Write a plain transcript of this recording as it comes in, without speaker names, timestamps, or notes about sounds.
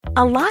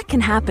A lot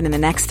can happen in the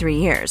next 3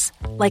 years.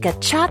 Like a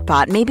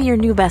chatbot may be your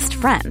new best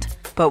friend.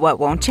 But what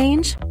won't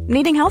change?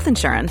 Needing health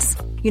insurance.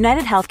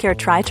 United Healthcare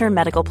Tri-Term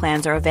Medical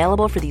Plans are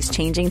available for these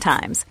changing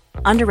times.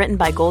 Underwritten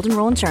by Golden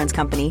Rule Insurance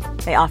Company,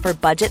 they offer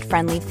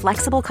budget-friendly,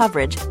 flexible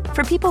coverage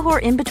for people who are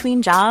in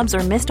between jobs or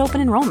missed open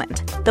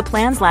enrollment. The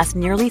plans last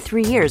nearly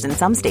 3 years in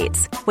some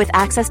states, with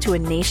access to a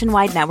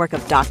nationwide network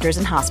of doctors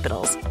and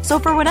hospitals. So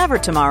for whatever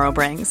tomorrow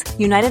brings,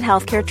 United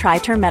Healthcare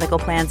Tri-Term Medical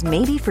Plans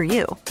may be for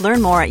you.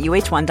 Learn more at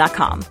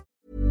uh1.com.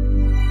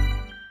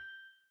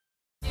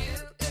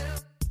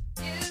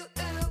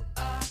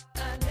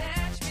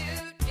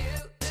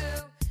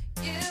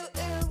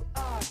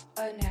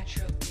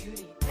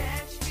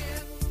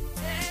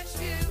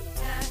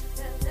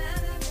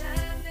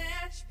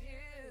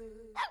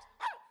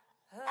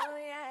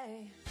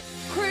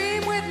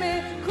 Cream with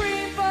me,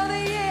 cream for the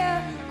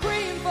year,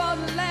 cream for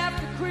the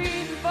laughter,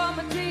 cream for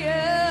my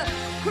tears.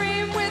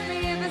 Cream with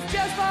me if it's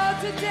just for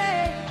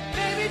today,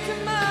 maybe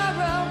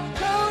tomorrow,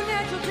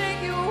 cognac will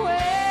take you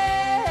away.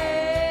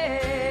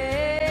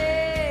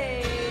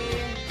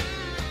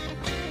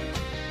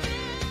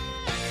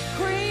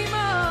 Cream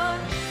on,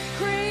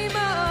 cream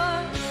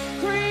on,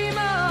 cream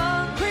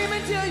on, cream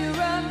until you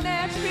run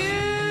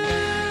Nashville.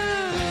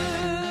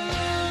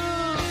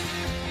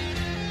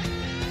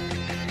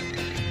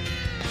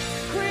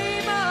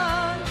 Cream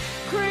on,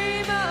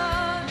 cream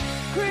on,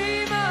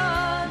 cream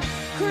on,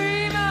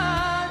 cream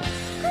on,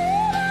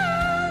 cream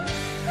on,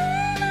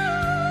 cream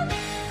on,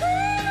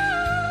 cream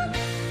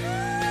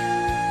on.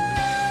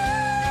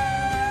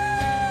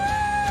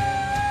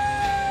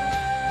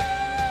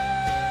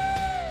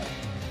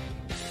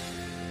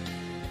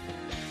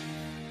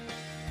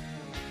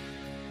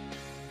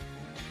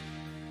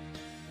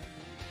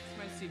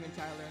 My Steven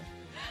Tyler.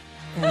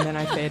 And then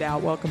I fade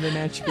out. Welcome to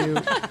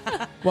Nashville.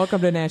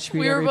 Welcome to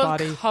Nashville, We were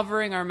everybody. both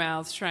covering our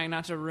mouths, trying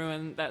not to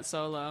ruin that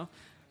solo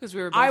because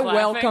we were both I laughing.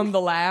 welcome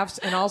the laughs,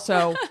 and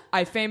also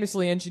I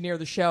famously engineer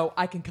the show.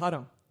 I can cut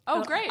them.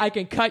 Oh, great! I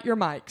can cut your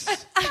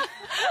mics.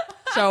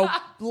 So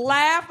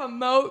laugh,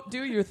 emote,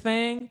 do your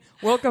thing.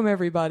 Welcome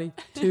everybody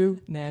to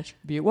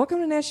Nashville. Welcome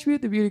to Nashville,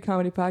 the beauty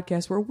comedy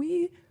podcast where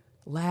we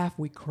laugh,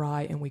 we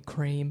cry, and we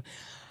cream.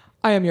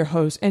 I am your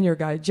host and your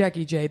guide,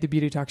 Jackie J, the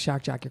beauty talk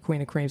shock jock, your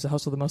queen of creams, the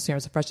host of the most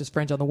serious and freshest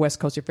French on the West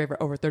Coast, your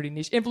favorite over 30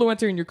 niche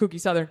influencer, and your kooky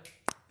Southern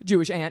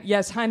Jewish aunt.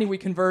 Yes, honey, we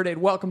converted.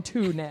 Welcome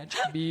to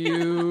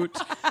Nashville.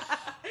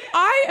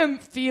 I am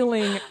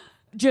feeling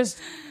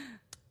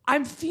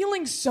I'm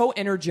feeling so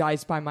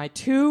energized by my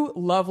two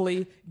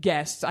lovely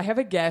guests. I have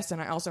a guest,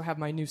 and I also have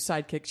my new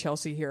sidekick,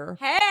 Chelsea, here.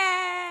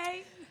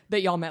 Hey!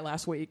 That y'all met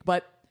last week.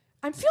 But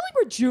I'm feeling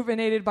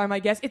rejuvenated by my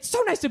guest. It's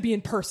so nice to be in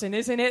person,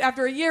 isn't it?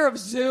 After a year of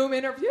Zoom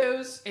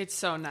interviews. It's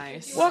so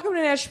nice. Welcome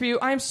to Nashville.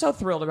 I am so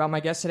thrilled about my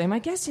guest today. My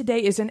guest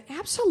today is an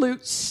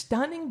absolute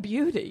stunning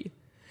beauty.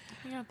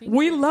 Yeah, thank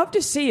We you. love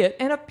to see it.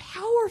 And a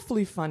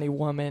powerfully funny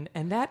woman.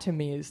 And that, to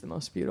me, is the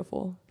most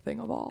beautiful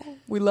thing of all.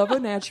 We love a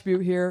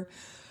Nashville here.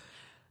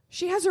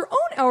 She has her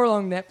own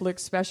hour-long Netflix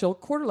special,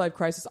 Quarter Life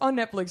Crisis, on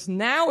Netflix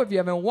now. If you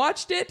haven't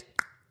watched it,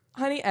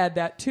 honey, add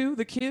that to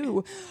the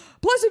queue.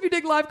 Plus, if you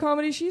dig live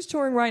comedy, she's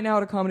touring right now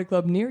at a comedy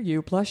club near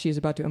you. Plus, she is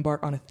about to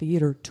embark on a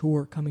theater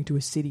tour coming to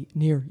a city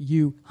near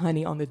you,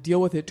 honey, on the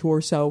Deal With It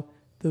tour. So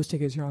those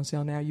tickets are on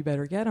sale now. You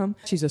better get them.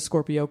 She's a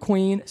Scorpio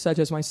queen, such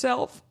as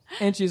myself,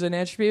 and she's a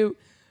Nashville.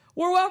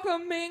 We're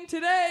welcoming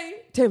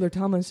today Taylor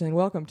Tomlinson.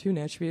 Welcome to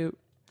Nashville.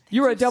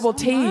 You're a double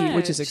so T, much.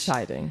 which is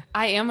exciting.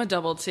 I am a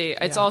double T.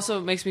 It's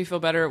also makes me feel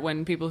better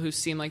when people who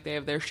seem like they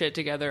have their shit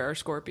together are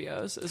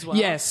Scorpios as well.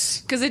 Yes.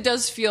 Because it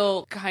does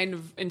feel kind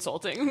of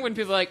insulting when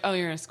people are like, oh,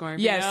 you're a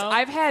Scorpio. Yes,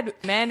 I've had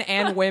men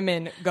and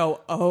women go,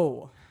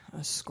 oh,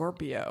 a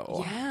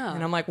Scorpio. Yeah.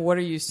 And I'm like, what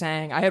are you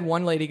saying? I had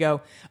one lady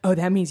go, oh,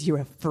 that means you're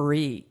a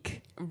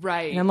freak.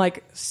 Right. And I'm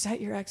like, set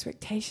your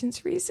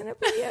expectations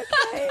reasonably,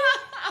 okay?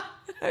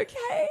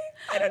 Okay?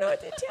 I don't know what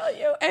to tell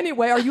you.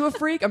 Anyway, are you a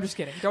freak? I'm just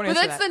kidding. Don't But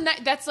answer that's that.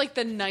 that's like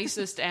the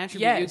nicest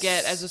attribute you Yes.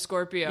 get as a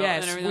Scorpio.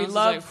 Yes, and everything we else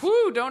love- is like,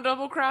 whoo, don't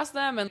double cross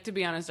them. And to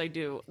be honest, I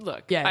do.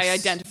 Look, Yes. I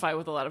identify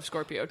with a lot of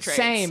Scorpio traits.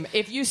 Same.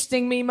 If you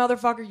sting me,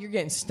 motherfucker, you're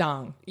getting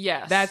stung.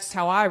 Yes. That's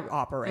how I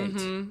operate.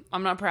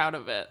 I'm not proud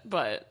of it,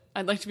 but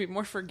I'd like to be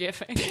more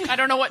forgiving. I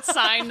don't know what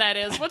sign that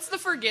is. What's the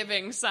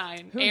forgiving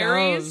sign? Who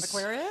Aries? knows?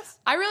 Aquarius?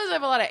 I realize I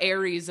have a lot of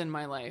Aries in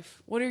my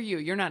life. What are you?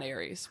 You're not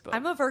Aries. But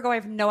I'm a Virgo. I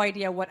have no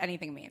idea what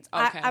anything means.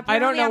 Okay. I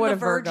don't know I'm what the a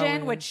Virgo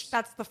Virgin, is. which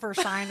that's the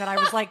first sign that I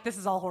was like, this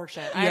is all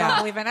horseshit. I Yeah. don't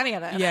believe in any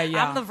of this. Yeah,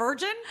 yeah. I'm the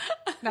Virgin?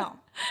 No.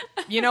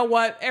 You know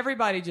what?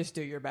 Everybody just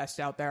do your best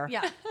out there.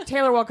 Yeah.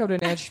 Taylor, welcome to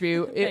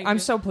Nashville. I'm you.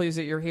 so pleased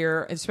that you're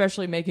here,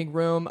 especially making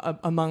room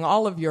among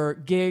all of your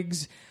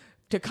gigs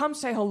to come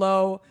say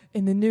hello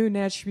in the new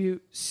Nashville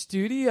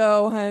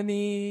studio,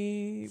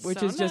 honey, which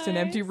So is just an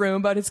nice. empty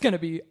room, but it's going to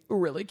be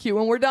really cute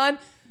when we're done.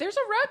 there's a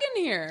rug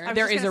in here. I was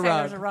There just is gonna a say rug.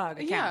 There's a rug.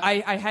 It Yeah.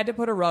 counts. I had to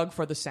put a rug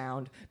for the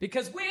sound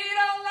because we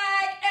don't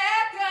like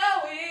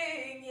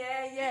echoing.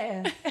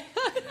 Yeah, yeah.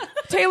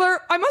 Taylor,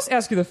 I must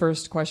ask you the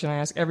first question I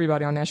ask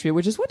everybody on Nashville,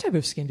 which is what type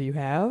of skin do you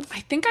have? I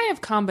think I have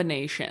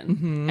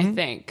combination. I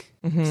think.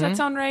 Does that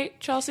sound right,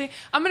 Chelsea?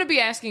 I'm going to be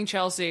asking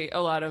Chelsea a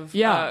lot of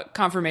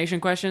confirmation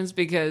questions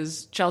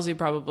because Chelsea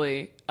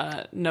probably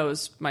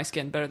knows my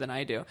skin better than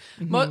I do.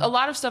 A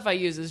lot of stuff I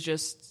use is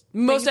just...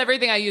 Most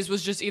everything I used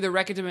was just either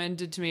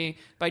recommended to me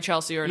by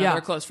Chelsea or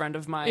another close friend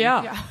of mine.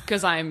 Yeah.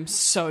 Because I'm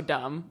so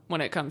dumb when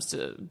it comes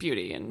to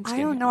beauty and skin.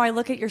 I don't know. I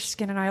look at your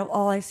skin and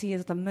all I see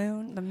is the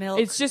moon, the milk.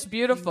 It's just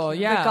beautiful.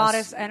 Yeah. The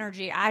goddess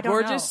energy. I don't know.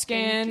 Gorgeous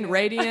skin,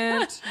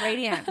 radiant.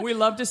 Radiant. We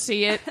love to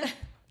see it.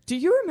 Do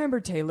you remember,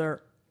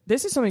 Taylor?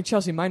 This is something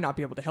Chelsea might not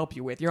be able to help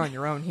you with. You're on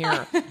your own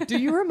here. Do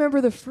you remember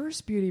the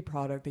first beauty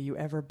product that you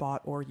ever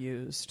bought or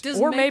used?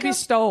 Or maybe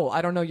stole?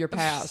 I don't know your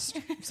past.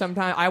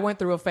 Sometime I went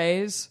through a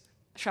phase.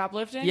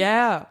 Shoplifting?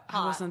 Yeah. It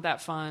wasn't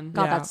that fun.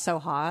 God, Yeah. that's so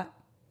hot.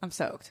 I'm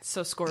soaked.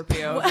 So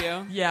Scorpio of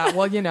you. Yeah,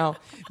 well, you know,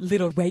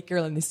 little white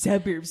girl in the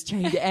suburbs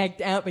trying to act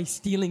out by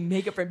stealing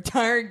makeup from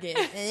Target.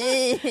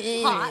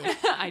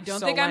 I don't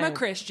So think I'm a lame.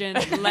 Christian.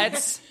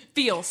 Let's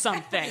feel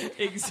something.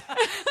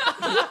 Exactly.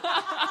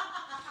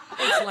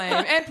 It's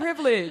lame and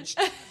privileged.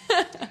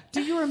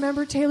 Do you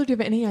remember, Taylor, do you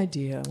have any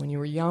idea when you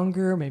were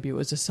younger? Maybe it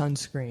was a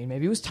sunscreen.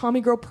 Maybe it was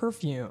Tommy Girl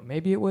perfume.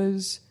 Maybe it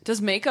was... Does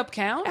makeup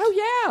count?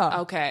 Oh, yeah.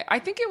 Okay. I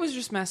think it was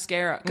just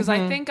mascara because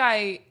I think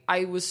I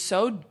was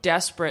so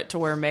desperate to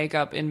wear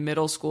makeup in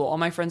middle school. All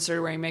my friends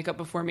started wearing makeup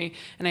before me,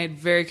 and I had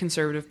very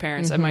conservative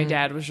parents, and my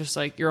dad was just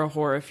like, you're a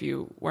whore if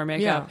you wear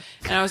makeup.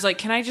 Yeah. And I was like,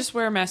 can I just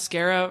wear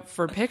mascara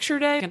for picture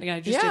day? Can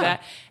I just do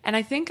that? And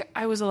I think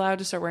I was allowed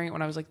to start wearing it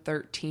when I was like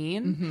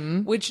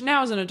 13, which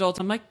now as an adult,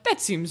 I'm like, that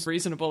seems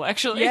reasonable,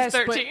 actually. Yes,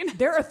 13. but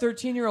there are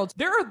 13-year-olds.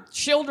 There are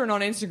children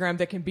on Instagram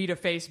that can beat a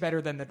face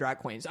better than the drag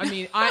queens. I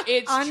mean,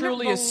 it's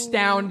truly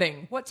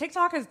astounding. What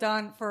TikTok has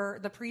done for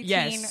the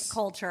preteen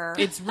culture.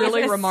 It's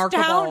really is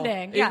remarkable.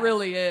 Astounding. It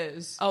really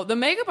is. Oh, the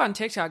makeup on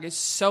TikTok is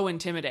so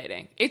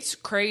intimidating. It's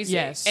crazy.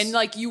 Yes. And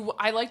like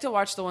I like to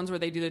watch the ones where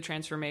they do the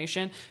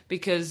transformation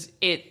because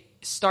it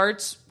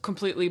starts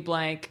completely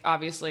blank,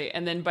 obviously,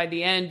 and then by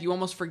the end you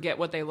almost forget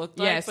what they look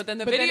like. Yes, but then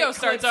the it video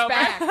starts clicks over.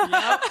 back.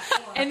 Yep.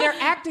 And they're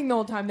acting the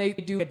whole time. They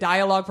do a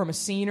dialogue from a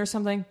scene or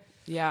something.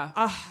 Yeah.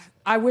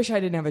 I wish I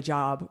didn't have a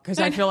job because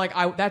I feel like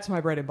that's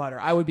my bread and butter.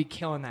 I would be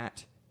killing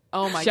that.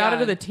 Oh my god. Shout out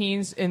to the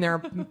teens in their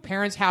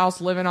parents' house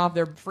living off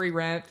their free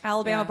rent.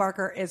 Alabama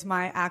Barker is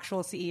my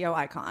actual CEO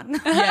icon.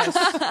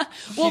 Yes.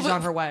 She's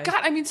on her way.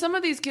 God, I mean, some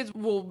of these kids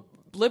will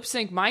lip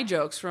sync my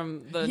jokes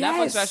from the Netflix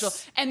Yes. special,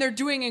 and they're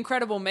doing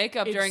incredible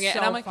makeup It's during it. so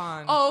And I'm like,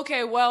 fun. oh,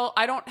 okay, well,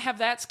 I don't have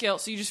that skill,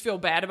 so you just feel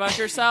bad about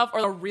yourself. Or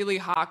a really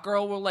hot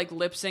girl will like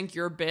lip sync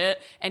your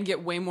bit and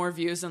get way more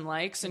views and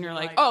likes, and you're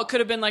like, oh, it could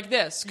have been like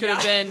this. Could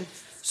have been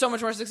so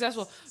much more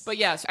successful. But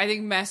yes, I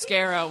think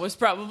mascara was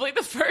probably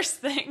the first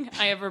thing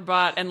I ever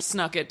bought and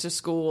snuck it to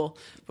school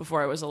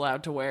before I was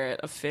allowed to wear it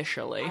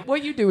officially.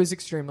 What you do is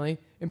extremely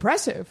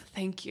impressive.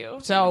 Thank you.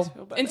 So, Makes me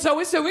feel better. and so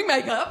is sewing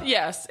makeup.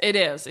 Yes, it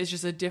is. It's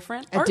just a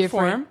different art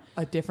form.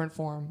 A different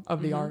form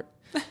of the art.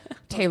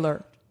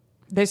 Taylor,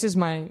 this is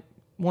one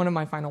of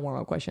my final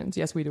warm-up questions.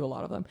 Yes, we do a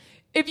lot of them.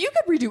 If you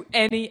could redo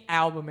any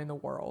album in the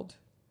world,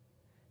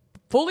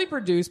 fully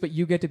produced, but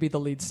you get to be the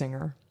lead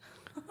singer,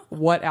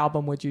 what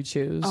album would you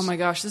choose? Oh my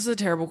gosh, this is a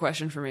terrible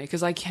question for me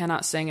because I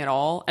cannot sing at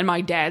all, and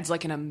my dad's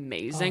like an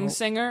amazing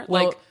singer.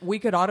 Well, Like, we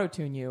could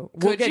auto-tune you.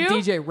 We'll Could get you?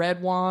 DJ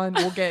Red One.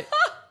 We'll get...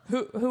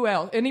 Who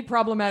else? Any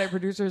problematic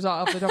producers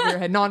off the top of your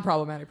head?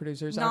 Non-problematic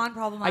producers.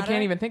 Non-problematic? I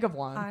can't even think of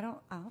one. I don't.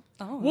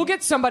 Oh. We'll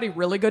get somebody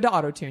really good to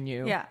auto-tune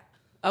you. Yeah.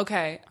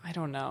 okay, I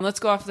don't know. Let's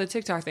go off the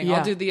TikTok thing. Yeah.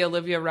 I'll do the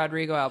Olivia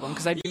Rodrigo album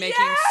because I'd be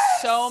making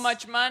so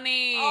much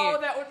money. Oh,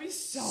 that would be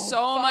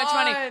so much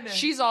money. fun.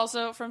 She's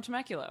also from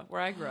Temecula,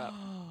 where I grew up.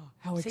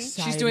 How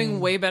exciting. She's doing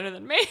way better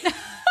than me.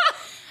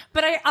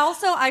 But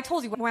I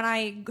told you when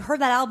I heard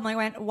that album, I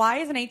went, why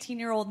is an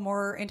 18-year-old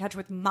more in touch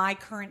with my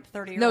current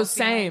 30-year-old? No,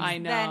 same. I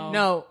know.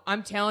 No,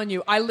 I'm telling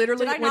you. I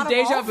literally, Did I when not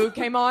Deja evolve? Vu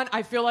came on,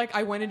 I feel like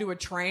I went into a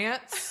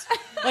trance.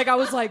 Like I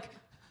was like,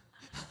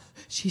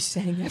 she's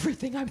saying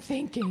everything I'm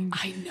thinking.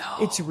 I know.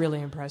 It's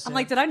really impressive. I'm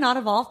like, did I not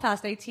evolve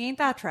past 18?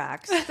 That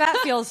tracks. That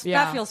feels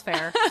Yeah. that feels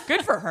fair.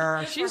 good for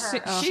her.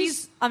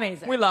 She's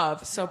amazing. we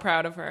love. So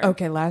proud of her.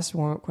 Okay, last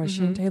one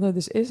question, Taylor.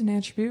 This is an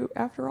attribute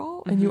after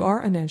all, and you are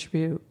an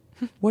attribute.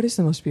 What is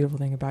the most beautiful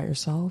thing about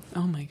yourself?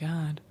 Oh my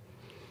god.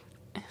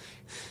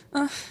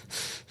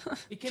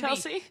 It can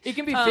Chelsea? It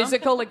can be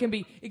physical. It can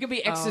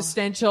be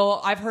existential.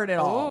 I've heard it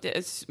all.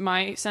 It's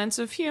my sense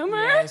of humor.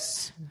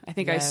 Yes. I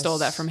think I stole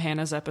that from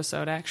Hannah's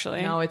episode,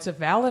 actually. No, it's a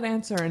valid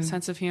answer and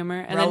Sense of humor.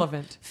 And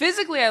relevant. then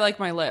physically, I like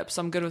my lips.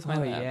 I'm good with my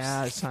Oh lips.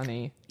 yes,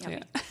 honey. Yeah.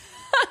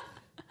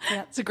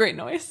 Yep. It's a great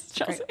noise,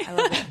 Chelsea. Great. I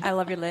love it. I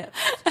love your lips.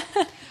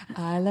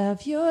 I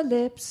love your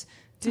lips.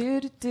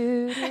 Do, do,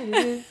 do, do,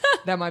 do.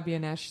 That might be a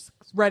Nash.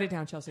 Write it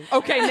down, Chelsea.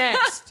 Okay,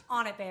 next.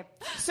 On it, babe.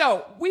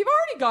 So we've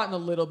already gotten a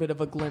little bit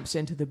of a glimpse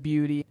into the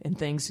beauty and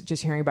things,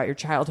 just hearing about your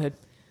childhood.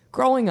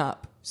 Growing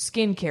up,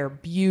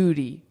 skincare,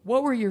 beauty,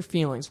 what were your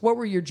feelings? What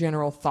were your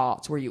general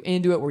thoughts? Were you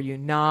into it? Were you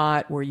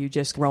not? Were you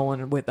just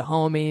rolling with the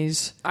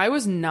homies? I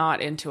was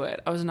not into it.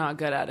 I was not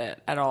good at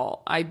it at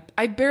all. I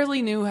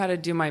barely knew how to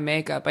do my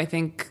makeup. I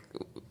think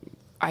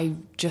I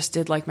just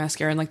did like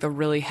mascara and like the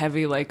really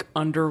heavy like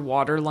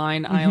underwater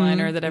line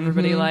eyeliner that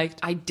everybody liked.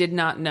 I did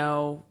not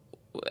know.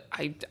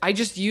 I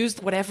just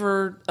used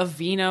whatever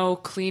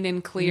Aveeno Clean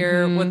and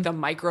Clear with the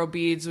micro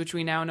beads, which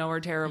we now know are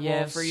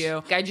terrible for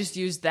you. I just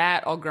used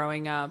that all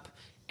growing up.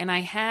 And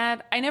I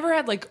never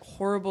had like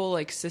horrible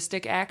like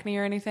cystic acne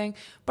or anything,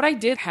 but I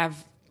did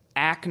have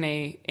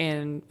acne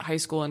in high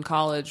school and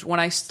college. When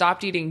I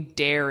stopped eating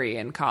dairy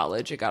in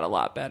college, it got a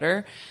lot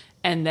better.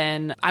 And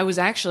then I've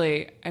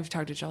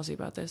talked to Chelsea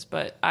about this,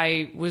 but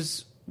I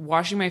was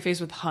washing my face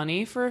with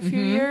honey for a few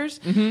years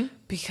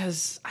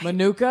because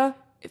Manuka?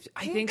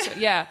 I think so,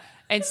 yeah.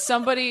 And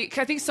I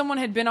think someone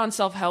had been on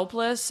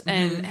Self-Helpless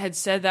and had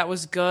said that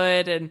was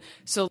good. And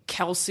so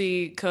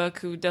Kelsey Cook,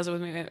 who does it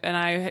with me, and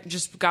I had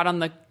just got on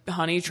the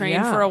honey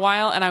train for a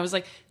while. And I was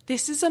like,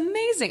 this is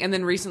amazing. And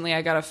then recently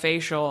I got a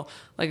facial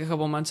like a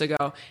couple months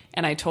ago.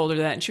 And I told her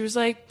that. And she was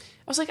like,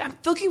 I'm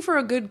looking for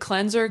a good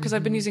cleanser because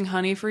I've been using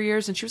honey for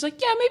years. And she was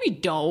like, yeah, maybe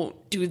don't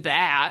do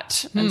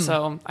that. And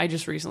so I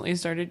just recently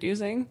started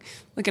using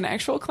like an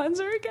actual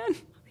cleanser again.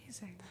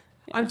 Amazing.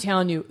 Yeah. I'm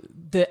telling you,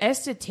 the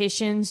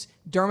estheticians,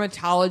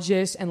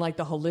 dermatologists, and like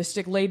the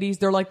holistic ladies,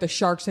 they're like the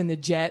sharks and the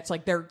jets.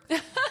 Like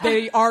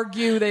they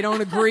argue, they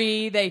don't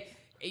agree.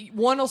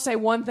 One will say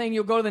one thing,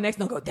 you'll go to the next,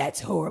 and they'll go,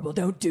 that's horrible,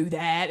 don't do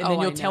that. And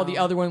then you'll tell the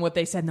other one what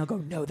they said, and they'll go,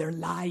 no, they're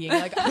lying.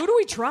 Like, who do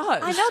we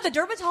trust? I know, the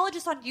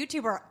dermatologists on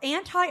YouTube are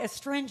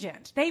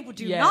anti-astringent. They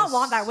do not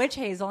want that witch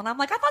hazel. And I'm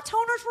like, I thought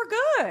toners were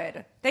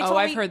good.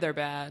 I've heard they're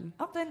bad.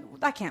 Oh, then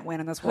I can't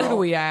win in this world. Who do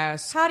we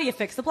ask? How do you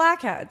fix the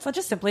blackheads? I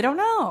just simply don't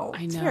know.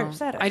 I It's know. very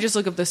upsetting. I just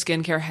look up the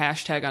skincare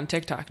hashtag on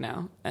TikTok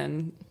now,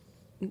 and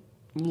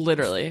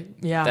literally,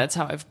 that's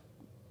how I've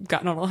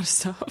gotten on a lot of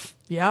stuff.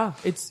 Yeah,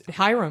 it's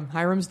Hiram.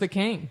 Hiram's the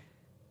king.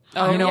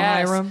 Oh, you know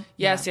yes. Hiram?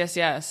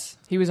 Yes.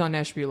 He was on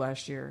Nash View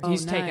last year.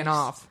 He's nice. taken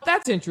off.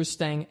 That's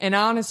interesting. And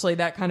honestly,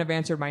 that kind of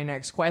answered my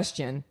next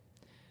question.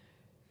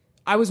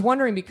 I was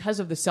wondering, because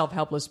of the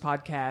Self-Helpless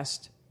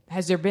podcast,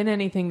 has there been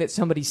anything that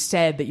somebody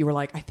said that you were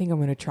like, I think I'm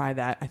going to try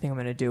that. I think I'm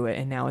going to do it.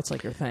 And now it's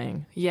like your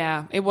thing.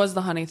 Yeah, it was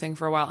the honey thing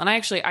for a while. And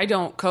I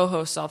don't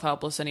co-host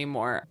Self-Helpless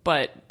anymore,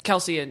 but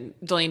Kelsey and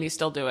Delaney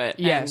still do it.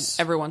 Yes.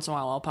 And every once in a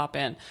while I'll pop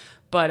in.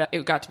 But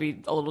it got to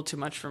be a little too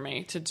much for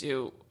me to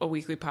do a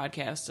weekly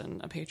podcast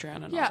and a Patreon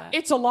and all that.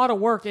 It's a lot of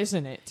work,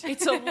 isn't it?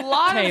 It's a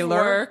lot of Taylor.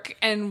 work,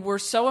 and we're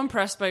so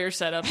impressed by your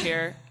setup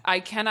here.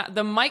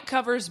 The mic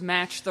covers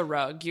match the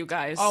rug, you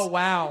guys. Oh,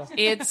 wow.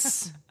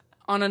 It's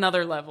on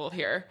another level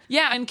here.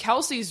 Yeah, and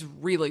Kelsey's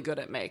really good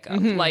at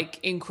makeup, like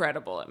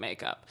incredible at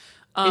makeup.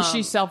 Is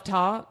she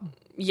self-taught?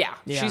 Yeah,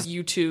 she's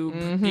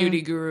YouTube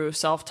beauty guru,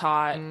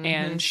 self-taught,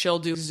 and she'll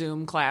do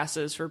Zoom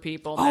classes for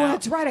people now. Oh,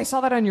 that's right. I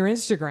saw that on your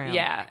Instagram.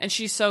 Yeah, and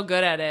she's so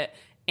good at it,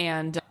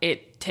 and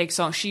it takes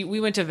on. We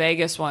went to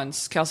Vegas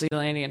once, Kelsey,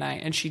 Delaney, and I,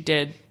 and she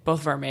did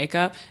both of our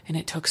makeup, and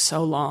it took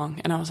so long.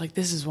 And I was like,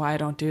 this is why I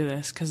don't do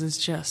this, because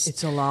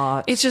it's a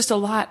lot. It's just a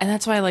lot, and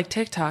that's why I like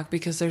TikTok,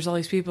 because there's all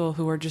these people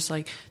who are just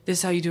like, this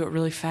is how you do it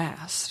really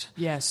fast.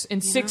 Yes,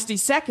 in 60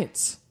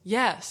 seconds.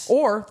 Yes.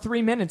 Or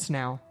 3 minutes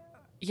now.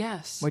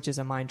 Yes. Which is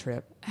a mind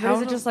trip. How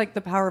is it just like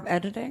the power of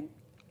editing?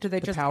 Do they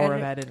just power edit?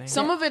 of editing.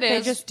 Some of it They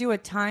is. just do a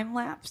time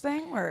lapse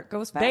thing where it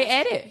goes fast. They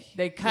edit.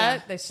 They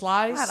cut. They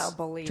slice. I don't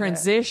believe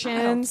transitions. it.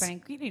 I don't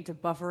think you need to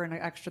buffer in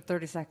an extra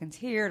 30 seconds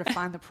here to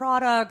find the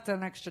product,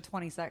 an extra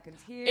 20 seconds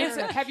here.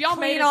 Have y'all clean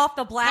made off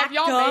the black Have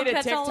y'all gunk made a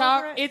that's all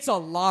TikTok? over it? It's a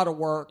lot of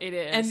work. It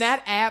is. And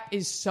that app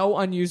is so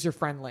unuser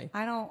friendly.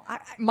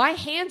 My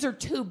hands are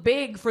too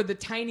big for the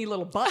tiny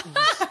little buttons.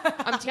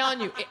 I'm telling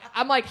you.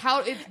 I'm like,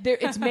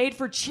 it's made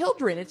for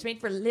children. It's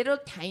made for little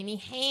tiny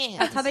hands.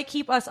 That's how they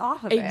keep us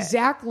off of it.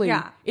 Exactly.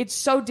 Yeah. It's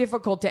so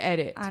difficult to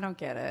edit. I don't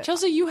get it.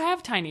 Chelsea, you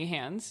have tiny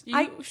hands.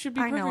 You should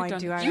be I perfect know I on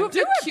do. You have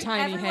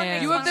tiny Everyone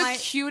hands. makes You have fun the of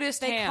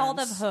cutest They hands. call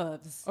them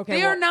hooves. Okay,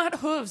 They well, are not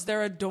hooves.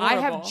 They're adorable.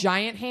 I have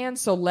giant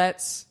hands, so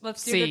let's do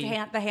see. the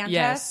hand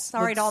Yes. test.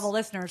 Sorry to all the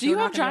listeners. Do you who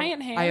are have not gonna-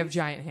 giant hands? I have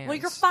giant hands. Well,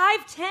 you're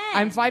 5'10".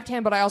 I'm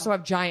 5'10", but I also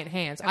have giant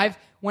hands.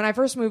 When I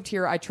first moved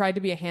here, I tried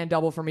to be a hand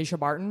double for Misha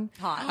Barton.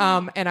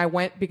 Hot. And I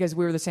went because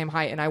we were the same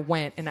height, and I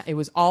went, and it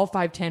was all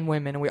 5'10"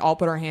 women, and we all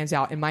put our hands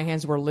out, and my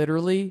hands were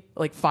literally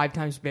like 5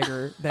 times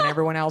bigger than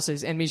everyone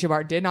else's, and Misha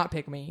Barton did not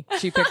pick me.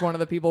 She picked one of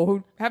the people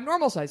who have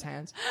normal size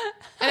hands.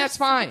 And that's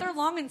fine. They're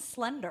long and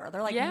slender.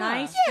 They're like Yeah.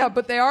 nice. Yeah,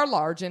 but they are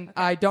large, and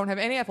I don't have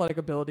any athletic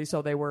ability,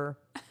 so they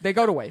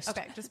go to waste.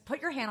 Okay, just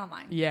put your hand on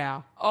mine.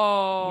 Yeah.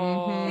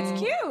 Oh, It's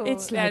cute.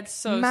 It's That's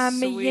so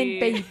mommy sweet. and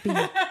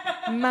baby.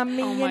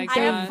 Mommy Oh my and I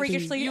baby. have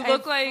freakishly, You I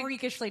look have like-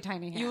 freakishly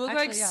tiny hands. you look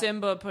Actually, like yeah.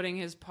 Simba putting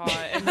his paw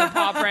in the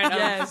paw print of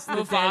Yes, the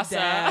dead Mufasa.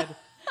 dad.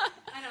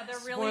 I know they're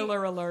really.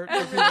 Spoiler alert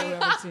for people who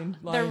haven't seen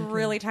They're Lion King.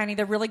 really tiny.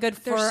 They're really good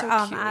for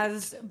so cute.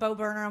 as Bo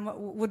Burnham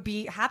would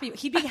be happy.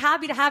 He'd be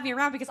happy to have me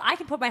around because I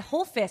can put my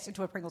whole fist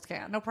into a Pringles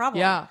can, no problem.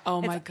 Yeah.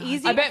 Oh my It's God.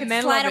 Easy. I I bet can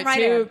men slide love them it right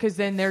too, in. because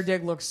then their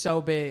dick looks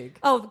so big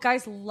Oh,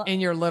 guys love. in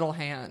your little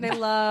hand. They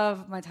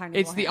love my tiny.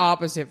 It's little the hand.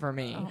 opposite for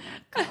me.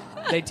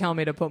 They tell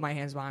me to put my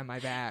hands behind my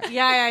back.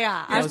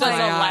 Yeah. Those Just are a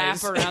my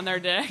laugh eyes. around their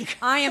dick.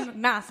 I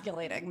am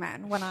masculating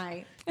men when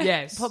I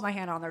Yes. put my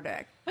hand on their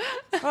dick.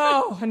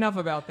 Oh, enough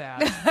about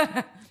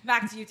that.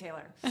 Back to you,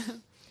 Taylor.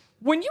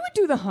 When you would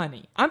do the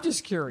honey, I'm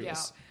just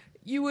curious.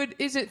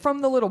 Is it from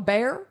the little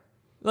bear?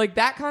 Like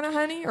that kind of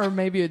honey? Or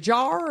maybe a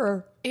jar?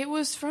 Or It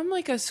was from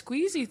like a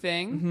squeezy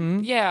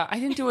thing. Yeah, I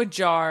didn't do a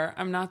jar.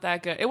 I'm not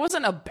that good. It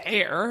wasn't a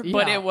bear,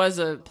 but Yeah. it was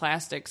a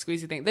plastic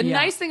squeezy thing. The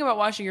nice thing about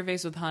washing your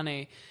face with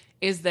honey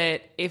is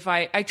that if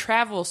I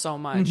travel so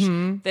much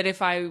that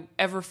if I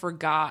ever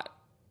forgot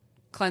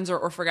cleanser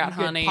or forgot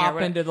honey, pop or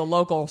whatever, into the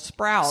local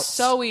Sprouts.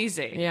 so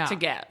easy Yeah. to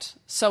get.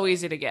 So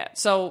easy to get.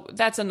 So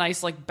that's a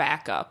nice like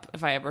backup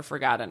if I ever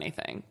forgot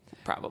anything,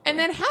 probably. And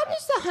then how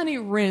does the honey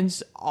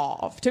rinse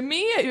off? To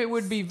me, it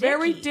would be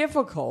very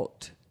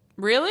difficult.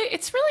 really?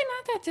 It's really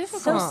not that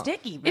difficult. So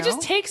sticky, bro. It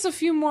just takes a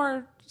few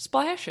more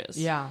splashes.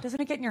 Yeah. Doesn't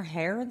it get in your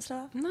hair and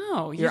stuff?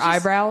 No. Your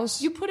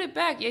eyebrows? You put it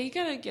back. Yeah, you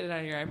gotta get it out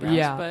of your eyebrows.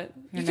 Yeah. But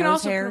Your you can nose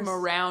also hairs? put them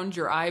around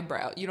your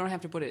eyebrow. You don't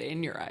have to put it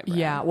in your eyebrow.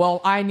 Yeah, well,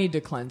 I need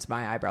to cleanse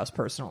my eyebrows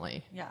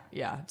personally. Yeah.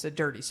 Yeah, it's a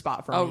dirty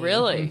spot for me. Oh,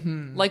 really?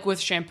 Like with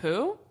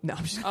shampoo? No,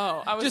 I'm just,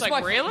 Oh, I was Just like,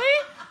 like- really?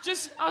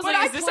 just I was but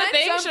like, is this a cleanse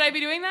thing? them. Should I be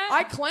doing that?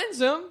 I cleanse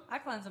them. I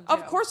cleanse them too.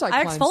 Of course I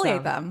I cleanse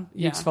exfoliate them.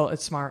 You Yeah. exfoliate.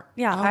 It's smart.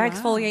 Yeah, Oh, I wow.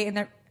 exfoliate and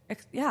I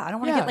don't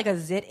want to Yeah. get like a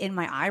zit in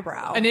my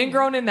eyebrow. An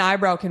ingrown in the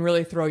eyebrow can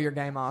really throw your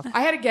game off.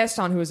 I had a guest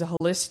on who was a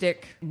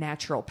holistic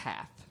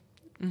naturopath.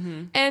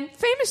 And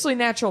famously,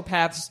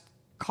 naturopaths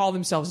call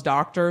themselves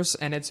doctors,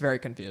 and it's very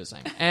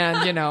confusing.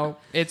 And,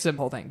 it's a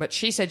whole thing. But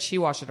she said she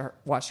washed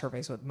her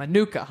face with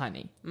Manuka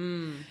honey.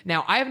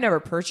 Now, I have never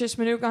purchased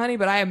Manuka honey,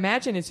 but I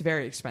imagine it's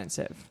very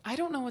expensive. I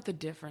don't know what the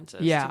difference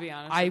is, Yeah, to be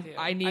honest with you.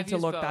 I need I've to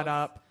used look both. that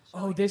up.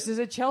 Oh, this is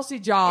a Chelsea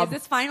job. Is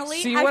this finally?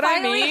 See what I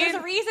finally, mean? There's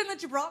a reason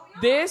that you brought me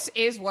on. This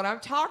is what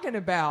I'm talking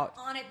about.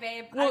 On it,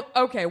 babe. Well,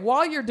 okay,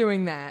 while you're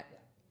doing that,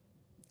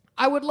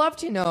 I would love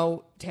to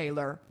know,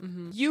 Taylor,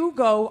 you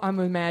go, I'm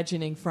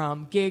imagining,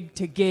 from gig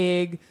to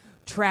gig,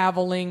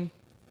 traveling,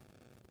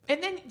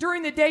 and then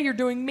during the day you're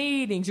doing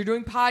meetings, you're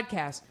doing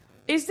podcasts.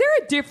 Is there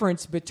a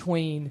difference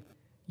between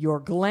your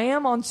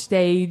glam on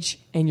stage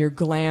and your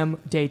glam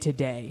day to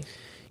day?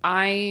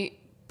 I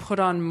put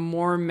on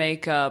more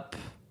makeup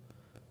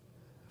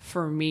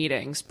for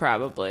meetings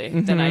probably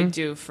than I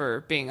do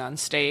for being on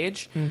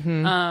stage.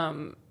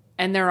 And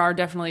there are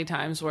definitely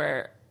times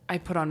where I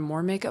put on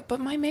more makeup, but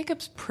my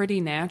makeup's pretty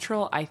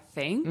natural, I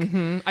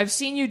think. I've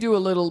seen you do a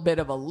little bit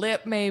of a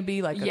lip,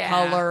 maybe, like a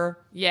color.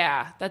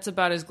 Yeah, that's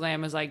about as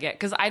glam as I get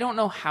because I don't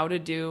know how to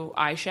do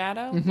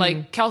eyeshadow.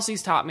 Like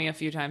Kelsey's taught me a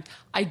few times.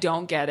 I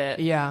don't get it.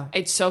 Yeah.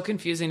 It's so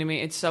confusing to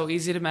me. It's so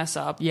easy to mess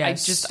up.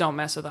 Yes. I just don't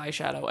mess with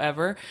eyeshadow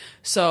ever.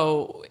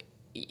 So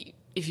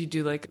if you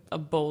do like a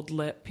bold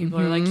lip, people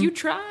are like, you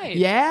tried.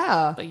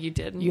 Yeah. But you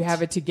didn't. You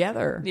have it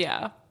together.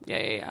 Yeah.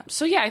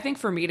 So yeah, I think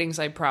for meetings,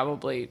 I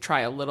probably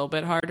try a little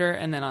bit harder.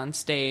 And then on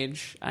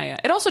stage,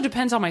 it also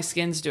depends how my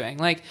skin's doing.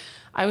 Like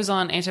I was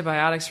on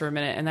antibiotics for a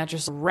minute and that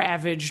just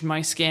ravaged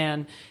my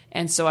skin.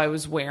 And so I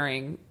was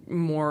wearing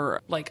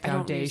more like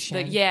Foundation.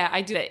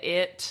 I do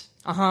the IT.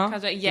 Yeah.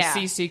 The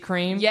CC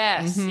cream.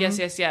 Yes.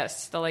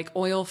 The like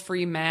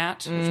oil-free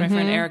matte, which my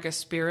friend Erica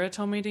Spira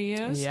told me to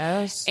use.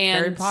 Yes.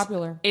 And very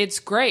popular. It's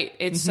great.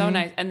 It's so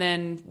nice. And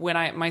then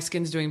when my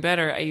skin's doing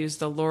better, I use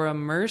the Laura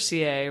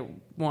Mercier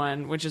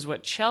one, which is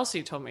what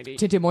Chelsea told me to use.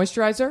 Tinted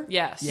moisturizer?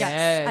 Yes.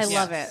 Yes. I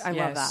love it. I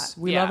love that.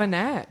 We Yeah. love a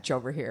natch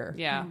over here.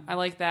 Yeah, I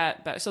like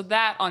that. So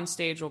that on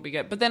stage will be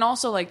good. But then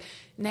also like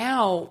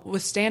now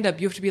with stand-up,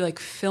 you have to be like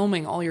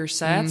filming all your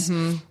sets.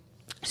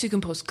 So you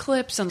can post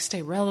clips and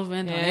stay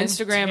relevant on And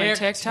Instagram and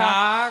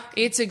TikTok. TikTok.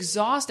 It's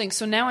exhausting.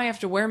 So now I have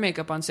to wear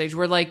makeup on stage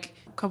where like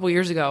a couple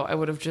years ago, I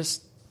would have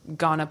just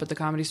gone up at the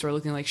Comedy Store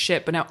looking like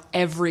shit. But now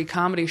every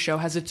comedy show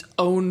has its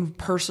own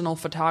personal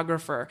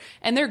photographer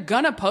and they're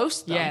gonna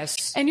post them.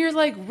 Yes. And you're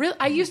like, really?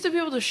 I used to be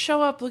able to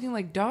show up looking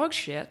like dog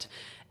shit.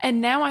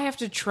 And now I have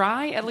to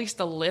try at least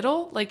a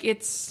little. Like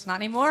it's, Not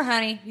anymore,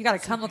 honey. You got to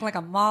come looking like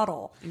a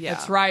model. yeah.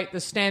 That's right. The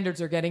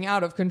standards are getting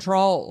out of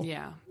control.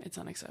 Yeah, it's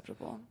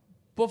unacceptable.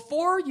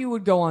 Before you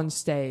would go on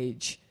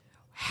stage,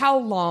 how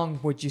long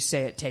would you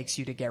say it takes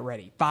you to get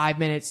ready? 5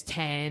 minutes,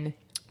 10?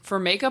 For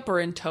makeup or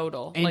in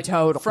total? In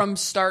total. From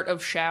start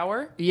of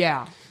shower?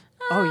 Yeah.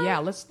 Oh, yeah.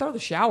 Let's throw the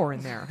shower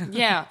in there.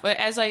 Yeah, but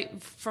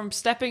from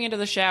stepping into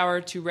the shower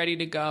to ready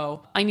to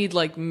go, I need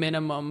like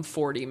minimum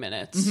 40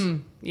 minutes.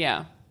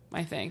 Yeah,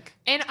 I think.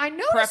 And I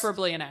noticed...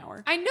 Preferably an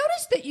hour. I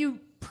noticed that you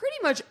pretty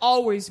much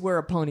always wear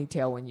a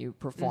ponytail when you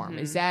perform.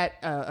 Is that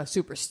a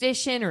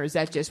superstition or is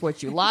that just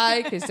what you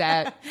like? Is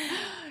that...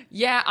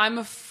 Yeah,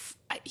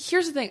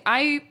 here's the thing.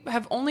 I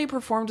have only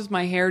performed with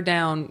my hair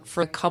down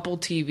for a couple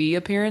TV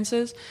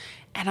appearances.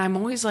 And I'm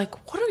always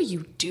like, what are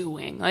you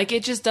doing? Like,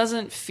 it just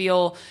doesn't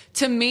feel,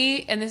 to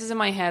me, and this is in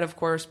my head, of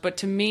course, but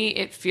to me,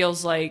 it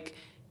feels like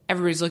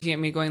everybody's looking at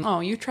me going, oh,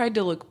 you tried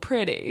to look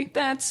pretty.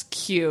 That's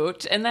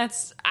cute. And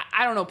that's,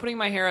 I don't know, putting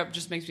my hair up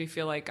just makes me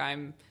feel like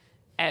I'm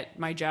at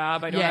my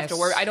job. I don't have to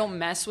work. I don't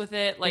mess with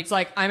it. Like, it's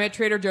like, I'm at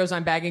Trader Joe's,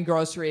 I'm bagging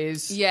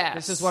groceries. Yes.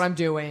 This is what I'm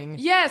doing.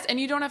 yes, and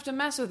you don't have to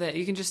mess with it.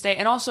 You can just stay.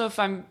 And also, if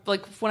I'm,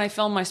 like, when I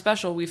film my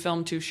special, we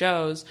film 2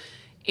 shows.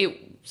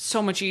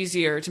 so much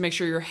easier to make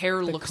sure your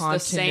hair looks the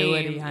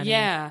continuity, same. honey.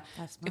 Yeah.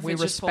 If We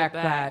it's just pulled respect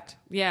back. that.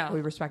 Yeah.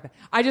 We respect that.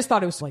 I just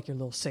thought it was like your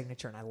little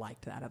signature, and I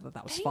liked that. I thought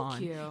that was Thank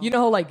fun. you. Know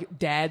how like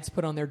dads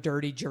put on their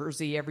dirty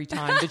jersey every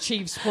time the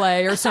Chiefs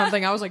play or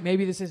something? I was like,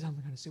 maybe this is some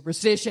kind of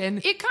superstition.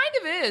 It kind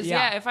of is.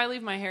 Yeah. Yeah. If I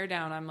leave my hair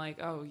down, I'm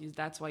like, oh,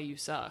 that's why you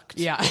sucked.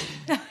 Yeah.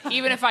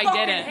 Even if I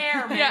didn't.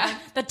 Hair, man. Yeah.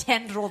 The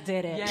tendril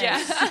did it.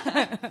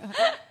 Yeah.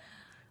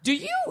 Do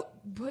you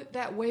put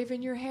that wave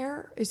in your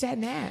hair? Is that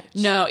Natch?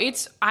 No,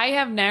 I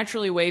have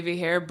naturally wavy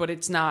hair, but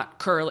it's not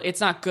curly.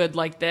 It's not good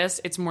like this.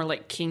 It's more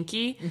like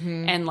kinky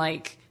and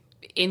like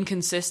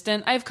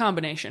inconsistent. I have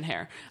combination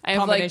hair. I have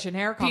Combination like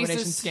hair,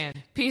 combination skin.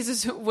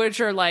 Pieces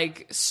which are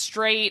like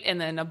straight,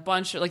 and then a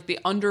bunch of like the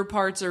under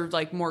parts are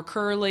like more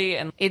curly,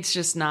 and it's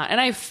just not.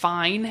 And I have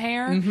fine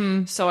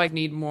hair, so I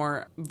need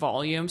more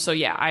volume. So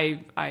yeah,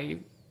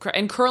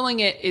 and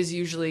curling it is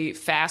usually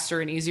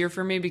faster and easier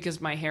for me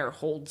because my hair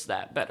holds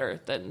that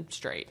better than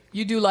straight.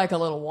 You do like a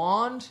little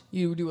wand?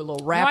 You do a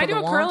little wrap No, I of do the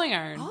a wand? curling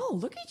iron. Oh,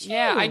 look at you.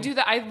 Yeah, I do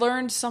that. I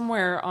learned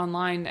somewhere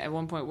online at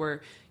one point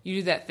where you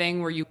do that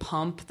thing where you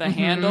pump the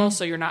handle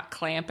so you're not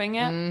clamping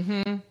it.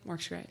 Mm-hmm.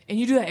 Works great. And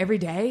you do that every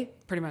day?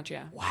 Pretty much,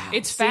 yeah. Wow.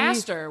 It's See,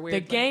 faster. Weirdly.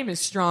 The game is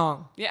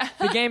strong. Yeah.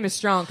 The game is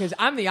strong because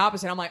I'm the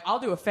opposite. I'm like, I'll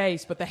do a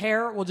face, but the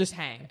hair will just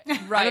hang.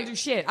 Right. I don't do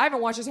shit. I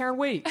haven't washed his hair in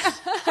weeks.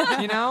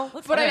 You know?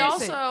 But I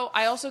Crazy.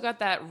 also got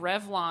that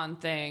Revlon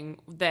thing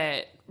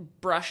that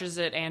brushes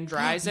it and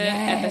dries it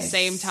at the Yes.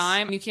 same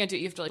time. You can't do it.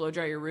 You have to like blow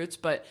dry your roots,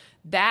 but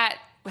that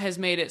has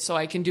made it so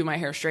I can do my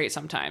hair straight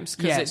sometimes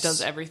because Yes. it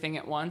does everything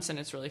at once and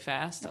it's really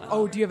fast.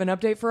 Oh, do you have an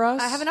update for us?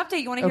 I have an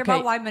update. You want to hear Okay.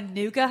 about why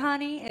Manuka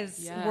honey is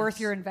Yes. worth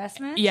your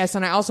investment? Yes,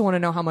 and I also want to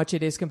know how much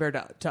it is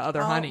compared to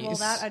other Oh, honeys. well,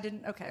 that I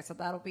didn't. Okay, so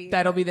that'll be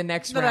That'll be the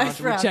next The round next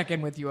we round. check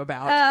in with you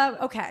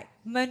about. Okay,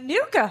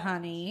 Manuka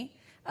honey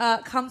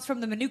comes from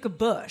the Manuka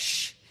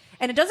bush,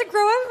 and it doesn't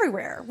grow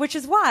everywhere, which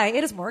is why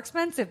it is more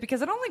expensive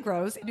because it only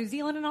grows in New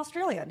Zealand and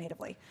Australia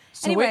natively.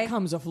 So anyway, it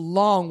comes a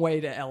long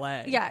way to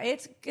LA. yeah,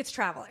 it's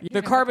traveling.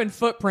 The carbon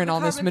footprint The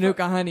on this carbon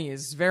Manuka honey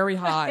is very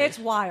high. It's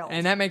wild.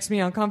 And that makes me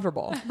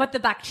uncomfortable. But the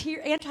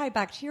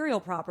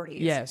antibacterial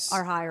properties Yes.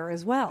 are higher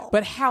as well.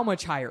 But how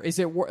much higher? Is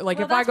it like Well, if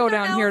I that's go what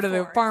they're down here to known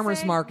the for, farmer's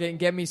saying- market and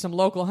get me some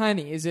local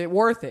honey, is it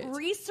worth it?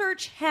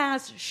 research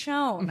has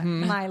shown,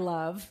 Mm-hmm. my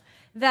love,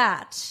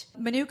 that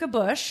Manuka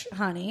bush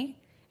honey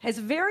is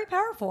very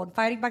powerful in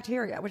fighting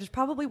bacteria, which is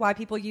probably why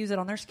people use it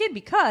on their skin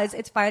because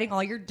it's fighting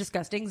all your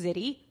disgusting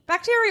zitty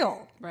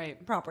bacterial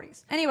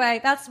properties. Anyway,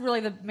 that's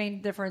really the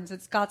main difference.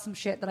 It's got some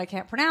shit that I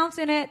can't pronounce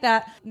in it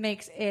that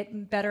makes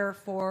it better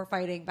for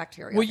fighting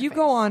bacteria. Will on your you face.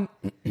 go on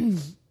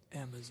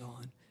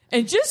Amazon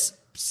and just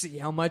see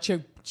how much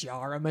a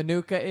jar of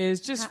Manuka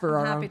is, just for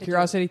I'm our happy own to do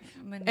curiosity?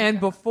 it. Manuka. And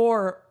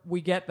before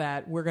we get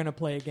that, we're going to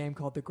play a game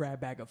called the Grab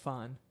Bag of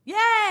Fun.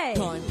 Yay!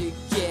 Time to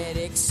get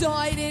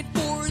excited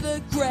for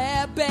the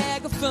grab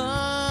bag of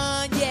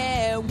fun.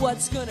 Yeah,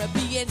 what's gonna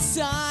be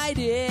inside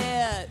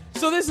it?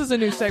 So this is a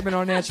new segment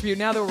on Attribute.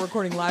 Now that we're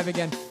recording live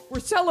again, we're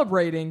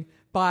celebrating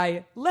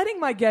by letting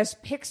my guests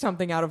pick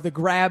something out of the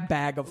Grab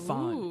Bag of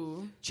Fun. Ooh.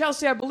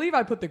 Chelsea, I believe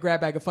I put the Grab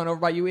Bag of Fun over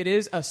by you. It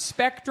is a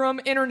Spectrum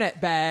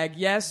internet bag.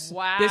 Yes,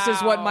 Wow. This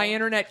is what my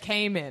internet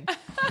came in.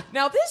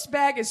 Now, this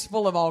bag is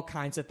full of all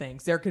kinds of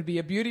things. There could be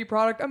a beauty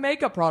product, a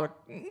makeup product,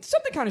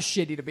 something kind of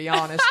shitty, to be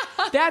honest.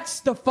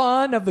 That's the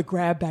fun of the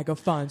Grab Bag of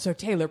Fun. So,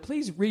 Taylor,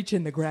 please reach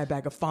in the Grab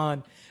Bag of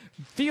Fun.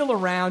 Feel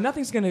around.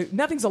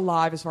 Nothing's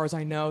alive as far as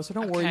I know, so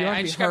don't worry. You Okay, don't I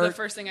have to just be grabbed the hurt.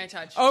 first thing I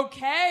touched.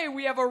 Okay,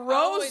 we have a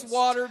rose it's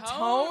water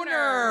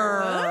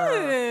toner.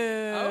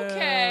 toner.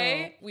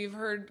 Okay. We've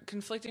heard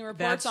conflicting reports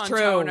That's on true.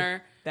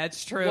 toner.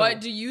 That's true.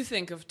 What do you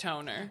think of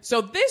toner?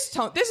 So this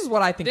is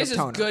what I think This of is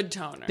toner. good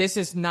toner. This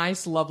is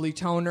nice, lovely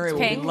toner. It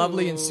will Okay. be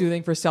lovely and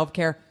soothing for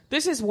self-care.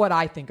 This is what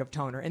I think of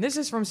toner. And this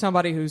is from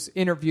somebody who's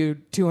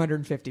interviewed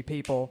 250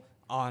 people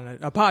on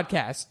a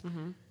podcast.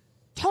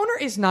 Toner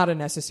is not a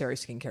necessary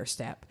skincare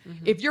step.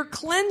 If your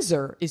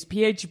cleanser is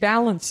pH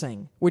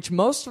balancing, which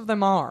most of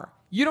them are,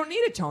 you don't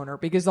need a toner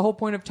because the whole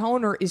point of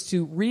toner is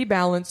to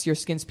rebalance your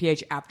skin's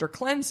pH after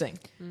cleansing.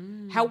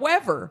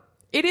 However,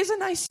 it is a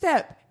nice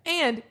step.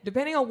 And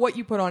depending on what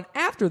you put on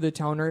after the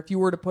toner, if you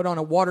were to put on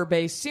a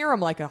water-based serum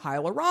like a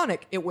hyaluronic,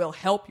 it will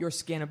help your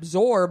skin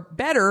absorb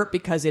better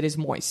because it is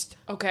moist.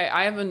 Okay,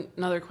 I have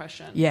another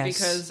question. Yes.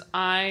 Because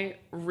I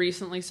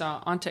recently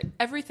saw on TikTok,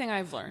 everything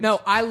I've learned. No,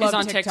 I love is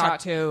on TikTok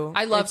too.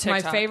 I love it's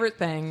TikTok. my favorite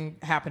thing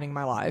happening in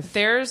my life.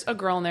 There's a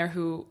girl in there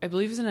who I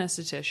believe is an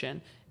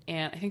esthetician,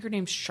 and I think her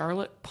name's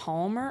Charlotte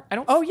Palmer. I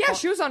don't. Oh yeah,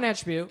 she was on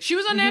Attribute. She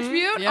was on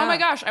Attribute? yeah. Oh my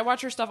gosh, I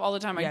watch her stuff all the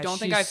time. Yeah, I don't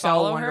think she's I so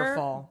follow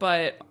wonderful. her,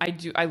 but I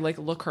do. I like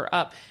look her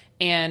up,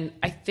 and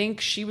I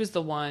think she was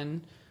the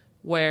one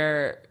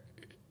where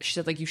she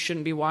said like you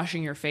shouldn't be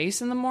washing your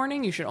face in the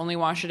morning. You should only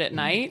wash it at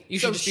night. You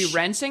should just be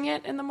rinsing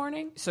it in the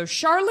morning. So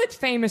Charlotte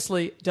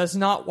famously does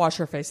not wash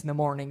her face in the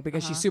morning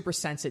because she's super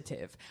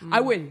sensitive. I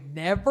would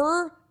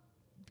never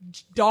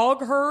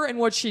dog her in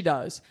what she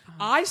does.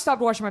 I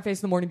stopped washing my face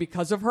in the morning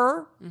because of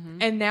her,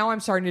 and now I'm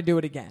starting to do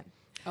it again.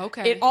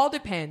 Okay. It all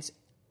depends.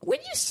 When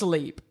you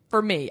sleep,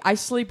 for me, I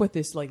sleep with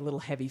this like little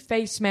heavy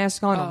face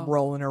mask on. I'm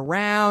rolling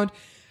around.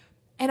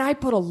 And I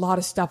put a lot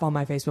of stuff on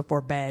my face before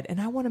bed,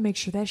 and I want to make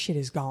sure that shit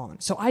is gone.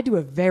 So I do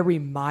a very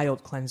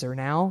mild cleanser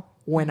now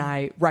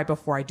right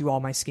before I do all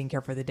my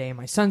skincare for the day and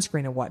my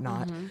sunscreen and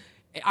whatnot.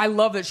 I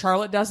love that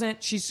Charlotte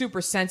doesn't. She's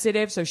super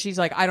sensitive, so she's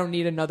like, I don't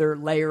need another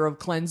layer of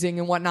cleansing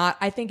and whatnot.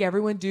 I think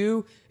everyone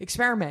do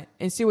experiment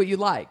and see what you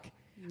like.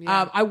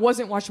 Yeah. I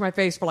wasn't washing my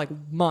face for like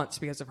months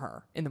because of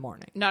her in the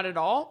morning. Not at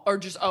all? Or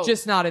just,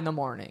 Just not in the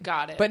morning.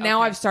 Got it. But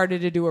now I've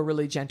started to do a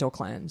really gentle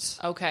cleanse.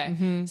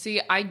 Okay.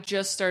 See, I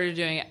just started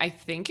doing it. I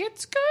think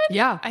it's good.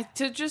 Yeah.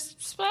 To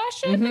just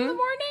splash it in the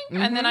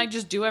morning. And then I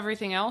just do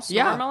everything else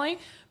normally.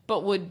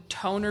 But would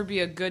toner be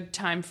a good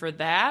time for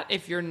that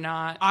if you're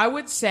not? I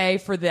would say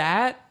for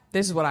that,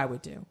 this is what I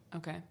would do.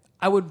 Okay.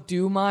 I would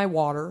do my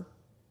water,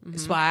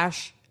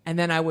 splash, and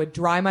then I would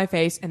dry my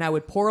face, and I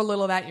would pour a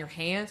little of that in your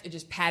hands and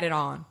just pat it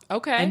on.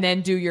 Okay. And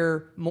then do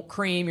your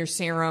cream, your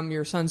serum,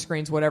 your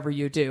sunscreens, whatever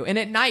you do. And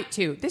at night,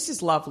 too. This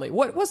is lovely.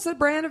 What's the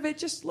brand of it?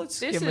 Just let's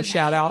give them a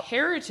shout out.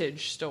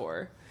 Heritage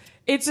Store.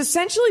 It's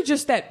essentially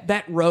just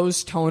that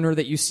rose toner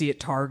that you see at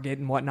Target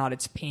and whatnot.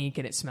 It's pink,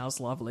 and it smells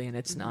lovely, and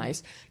it's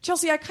nice.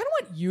 Chelsea, I kind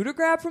of want you to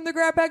grab from the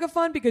Grab Bag of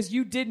Fun because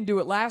you didn't do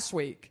it last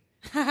week.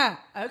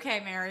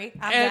 Okay, Mary.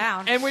 I'm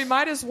down. And we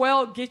might as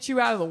well get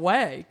you out of the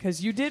way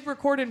because you did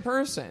record in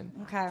person.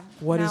 Okay.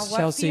 What now, is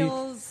Chelsea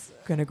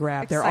going to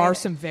grab? There are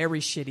some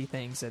very shitty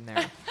things in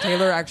there.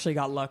 Taylor actually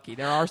got lucky.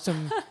 There are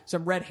some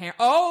red hair.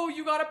 Oh,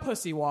 you got a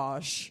pussy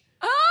wash.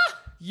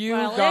 You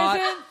got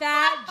isn't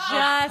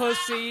that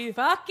just pussy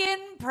fucking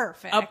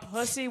perfect? A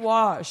pussy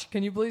wash.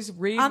 Can you please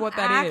read what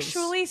that is? I'm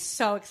actually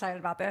so excited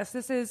about this.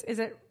 Is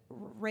it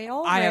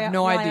Rail? I have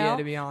no idea,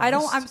 to be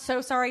honest. I'm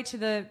so sorry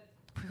to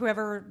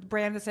whoever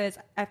brand this is.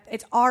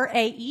 It's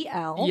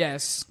RAEL.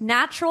 Yes.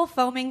 Natural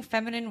foaming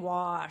feminine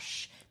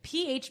wash.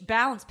 pH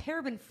balanced,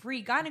 paraben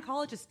free,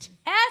 gynecologist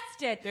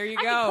tested. There you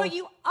I go. can put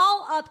you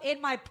all up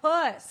in my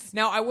puss.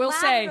 Now, I will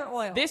Lavender say,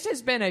 oil. this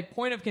has been a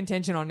point of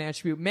contention on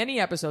Natch Butte. Many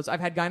episodes, I've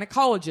had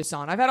gynecologists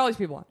on. I've had all these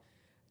people on.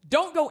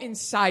 Don't go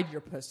inside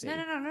your pussy.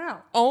 No.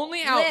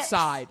 Only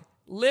outside.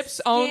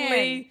 Lips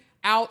only.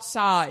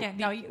 Outside. Skin.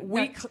 No,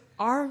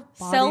 our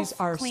bodies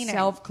are self-cleaning.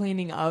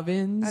 Self-cleaning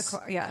ovens.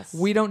 Yes.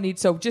 We don't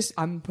need,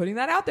 I'm putting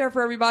that out there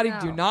for everybody. No.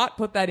 Do not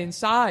put that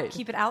inside.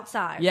 Keep it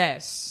outside.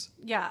 Yes.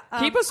 Yeah.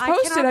 Keep us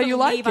posted how you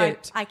like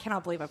it. I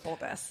cannot believe I pulled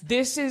this.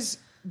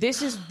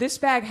 This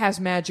bag has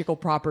magical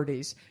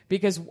properties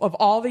because of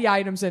all the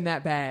items in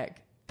that bag.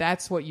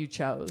 That's what you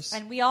chose.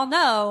 And we all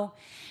know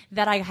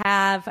that I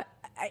have.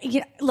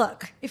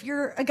 Look, if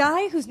you're a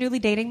guy who's newly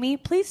dating me,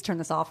 please turn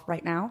this off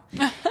right now.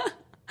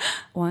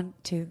 1,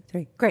 2,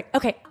 3. Great.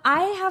 Okay.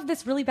 I have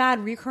this really bad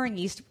recurring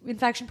yeast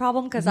infection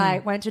problem because I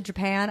went to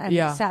Japan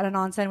and sat in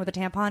onsen with a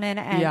tampon in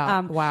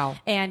and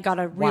and got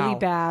a really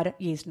bad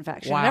yeast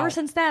infection. And ever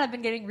since then, I've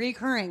been getting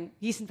recurring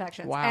yeast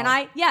infections. Wow. And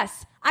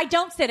I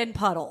don't sit in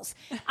puddles.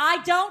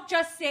 I don't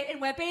just sit in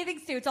wet bathing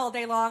suits all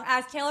day long,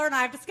 as Taylor and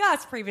I have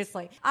discussed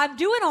previously. I'm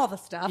doing all the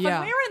stuff. Yeah.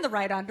 I'm wearing the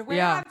right underwear.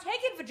 Yeah. I'm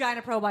taking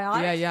vagina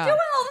probiotics. Yeah. Doing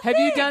all the Have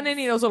things. you done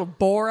any of those little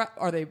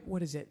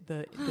what is it?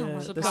 The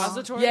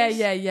suppositories?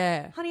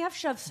 Yeah. Honey, I've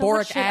shoved so Boric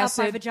much shit acid.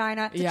 up my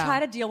vagina to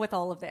try to deal with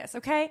all of this,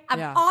 okay?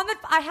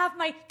 I have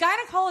my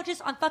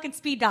gynecologist on fucking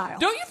speed dial.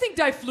 Don't you think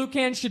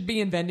diflucan should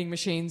be in vending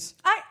machines?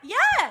 Yes!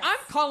 I'm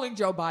calling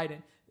Joe Biden.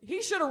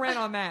 He should have ran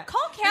on that.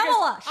 Call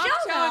Kamala.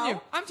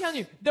 Because I'm telling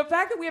you, the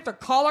fact that we have to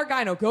call our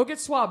gyno, go get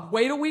swabbed,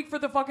 wait a week for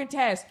the fucking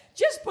test,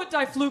 just put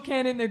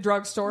diflucan in their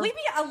drugstore. Leave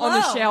me alone. On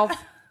the shelf.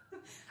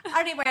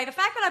 Anyway, the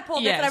fact that I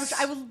pulled this,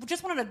 I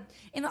just wanted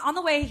to, on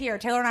the way here,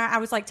 Taylor and I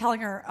was like telling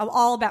her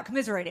all about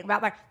commiserating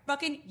about my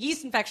fucking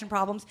yeast infection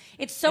problems.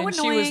 It's so and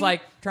annoying. She was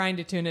like trying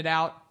to tune it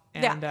out.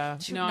 And,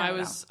 I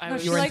was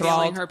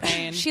feeling her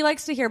pain. She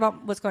likes to hear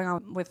about what's going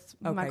on with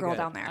my girl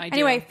down there.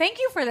 Anyway, thank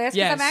you for this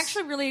because I'm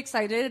actually really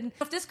excited.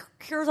 If this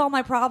cures all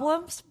my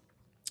problems,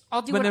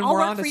 I'll do it. I'll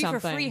work for you for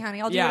free,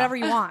 honey. I'll do whatever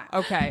you want.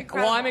 Okay.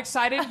 Incredible. Well, I'm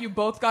excited. You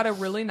both got a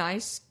really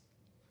nice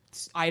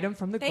item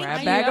from the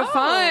Grab Bag of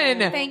Fun.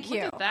 Thank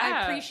you. Look at that.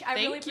 I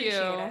really appreciate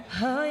it.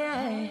 Oh,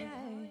 yeah.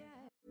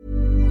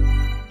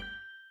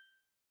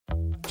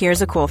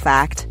 Here's a cool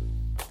fact.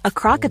 A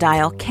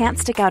crocodile can't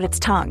stick out its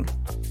tongue.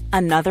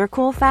 Another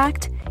cool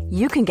fact,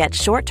 you can get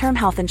short-term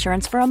health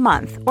insurance for a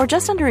month or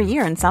just under a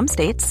year in some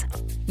states.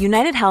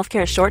 United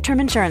Healthcare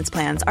short-term insurance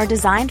plans are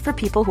designed for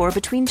people who are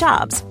between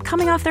jobs,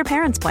 coming off their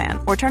parents' plan,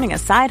 or turning a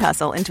side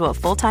hustle into a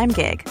full-time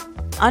gig.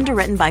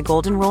 Underwritten by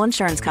Golden Rule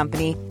Insurance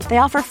Company, they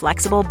offer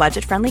flexible,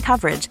 budget-friendly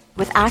coverage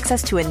with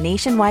access to a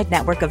nationwide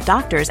network of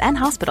doctors and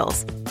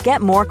hospitals.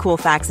 Get more cool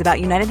facts about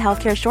United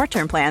Healthcare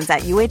short-term plans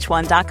at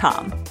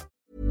uh1.com.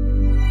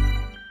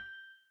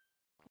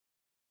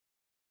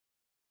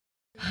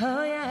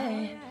 Oh,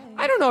 yeah.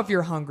 I don't know if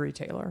you're hungry,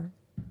 Taylor.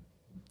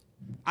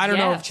 I don't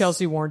know if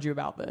Chelsea warned you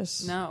about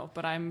this. No,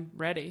 but I'm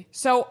ready.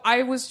 So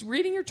I was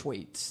reading your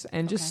tweets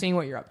and just seeing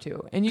what you're up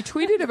to. And you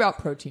tweeted about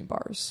protein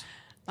bars.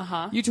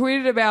 You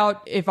tweeted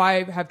about, if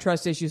I have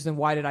trust issues, then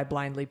why did I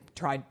blindly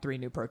try 3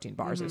 new protein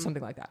bars or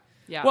something like that.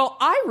 Yeah. Well,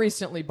 I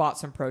recently bought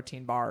some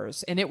protein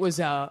bars, and it was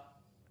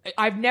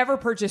I've never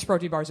purchased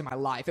protein bars in my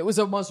life. It was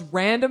the most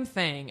random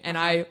thing, and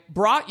I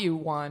brought you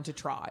one to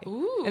try.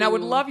 Ooh. And I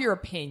would love your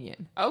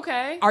opinion.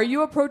 Okay. Are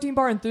you a protein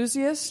bar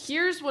enthusiast?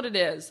 Here's what it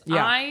is.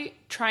 Yeah. I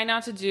try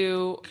not to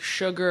do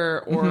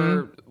sugar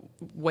or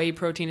whey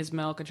protein is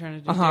milk and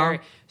trying to do dairy.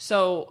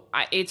 So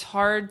it's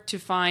hard to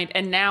find.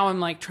 And now I'm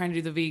like trying to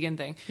do the vegan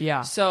thing.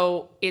 Yeah.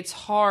 So it's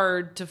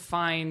hard to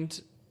find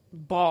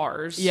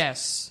bars.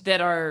 Yes.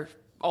 That are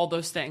all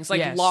those things. Like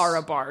Yes.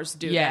 Lara bars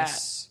do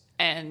Yes.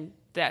 that. And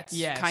that's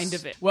kind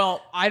of it.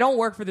 Well, I don't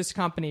work for this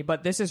company,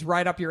 but this is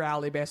right up your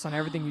alley based on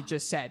everything you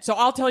just said. So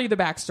I'll tell you the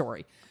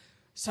backstory.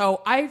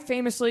 So I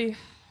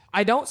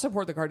don't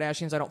support the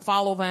Kardashians. I don't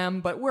follow them,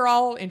 but we're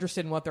all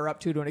interested in what they're up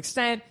to an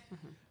extent.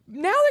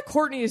 Now that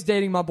Kourtney is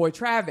dating my boy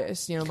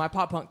Travis, my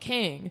pop punk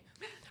king,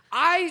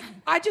 I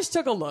just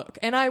took a look,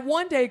 and I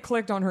one day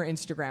clicked on her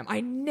Instagram.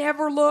 I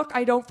never look.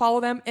 I don't follow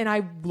them, and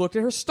I looked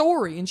at her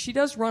story, and she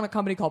does run a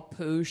company called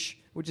Poosh,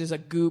 which is a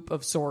goop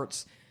of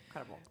sorts.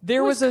 Incredible.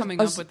 There was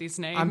coming up with these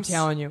names? I'm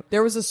telling you.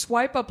 There was a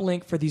swipe up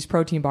link for these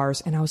protein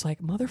bars, and I was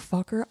like,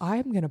 motherfucker,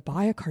 I'm going to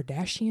buy a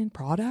Kardashian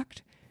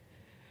product?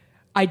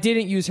 I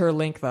didn't use her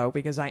link, though,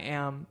 because I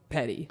am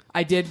petty.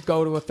 I did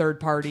go to a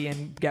third party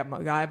and get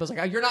my guy. I was like,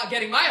 oh, you're not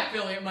getting my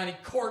affiliate money,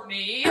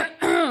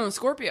 Kourtney.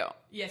 Scorpio.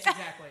 Yes,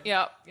 exactly.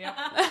 Yep.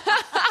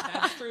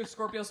 That's true.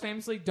 Scorpios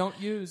famously don't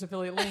use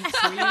affiliate links.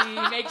 We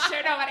make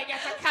sure nobody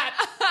gets a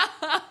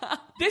cut.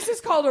 This is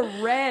called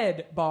a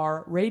red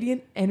bar,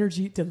 Radiant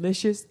Energy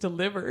Delicious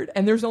Delivered.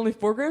 And there's only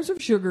 4 grams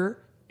of sugar,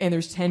 and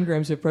there's 10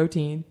 grams of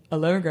protein,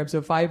 11 grams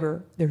of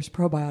fiber. There's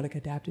probiotic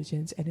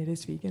adaptogens, and it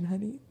is vegan,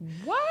 honey.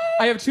 What?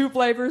 I have 2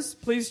 flavors.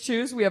 Please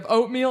choose. We have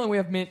oatmeal and we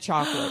have mint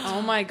chocolate.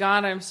 Oh my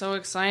God, I'm so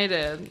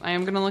excited. I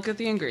am going to look at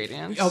the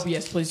ingredients. Oh,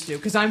 yes, please do,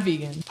 because I'm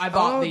vegan. I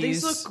bought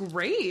these. These look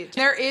great.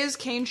 There is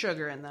cane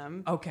sugar in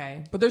them.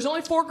 Okay, but there's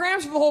only 4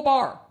 grams for the whole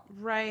bar.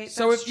 Right.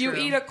 So if you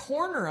eat a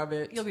corner of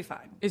it, You'll be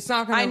fine. it's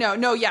not going to... I know.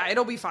 No, yeah,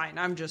 it'll be fine.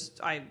 I'm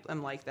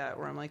like that,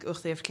 where I'm like, ugh,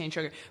 they have cane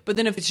sugar. But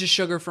then if it's just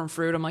sugar from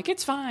fruit, I'm like,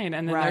 it's fine.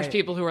 And then there's Right.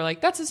 people who are like,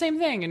 that's the same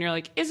thing. And you're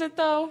like, is it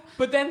though?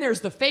 But then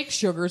there's the fake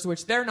sugars,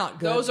 which they're not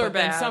good. Those are but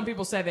then bad. some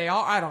people say they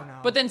are. I don't know.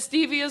 But then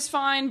stevia's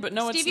fine, but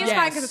no, it's Stevia's not.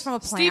 fine because it's from a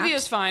plant.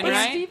 Stevia's fine, but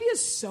right? stevia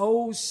is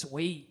so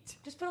sweet.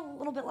 Just put a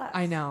little bit less.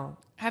 I know.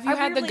 Have you I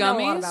had the weirdly know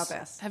a gummies? lot about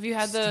this. Have you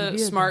had the Stevia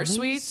Smart gummies?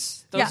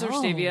 Sweets? Those are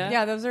stevia.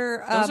 Yeah, those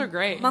are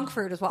great. Monk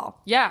fruit as well.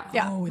 Yeah.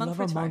 Yeah, Oh, we love a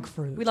fruit's monk fine.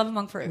 fruit. We love a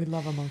monk fruit. We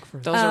love a monk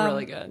fruit. Those are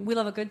really good. We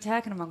love a good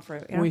tech and a monk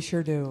fruit. You know? We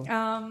sure do.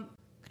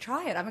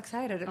 Try it. I'm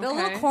excited. The Okay.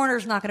 little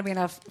corner's not going to be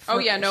enough Oh,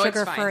 yeah, no, it's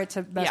sugar fine. for it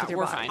to mess Yeah, with your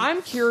we're body. fine.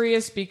 I'm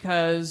curious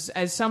because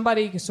as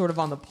somebody sort of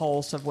on the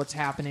pulse of what's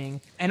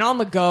happening and on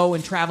the go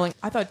and traveling,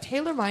 I thought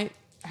Taylor might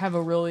have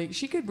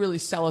she could really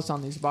sell us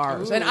on these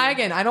bars. Ooh. And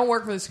I don't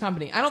work for this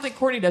company. I don't think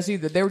Kourtney does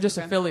either. They were just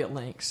affiliate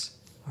links.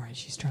 All right,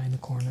 she's trying the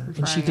corner.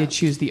 And she did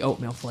choose the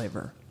oatmeal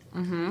flavor.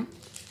 Mm-hmm.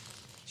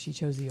 She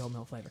chose the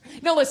oatmeal flavor.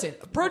 Now, listen,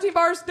 protein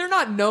bars, they're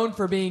not known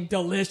for being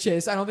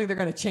delicious. I don't think they're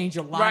going to change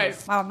your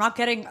life. Wow, I'm not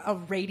getting a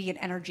radiant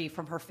energy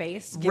from her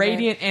face.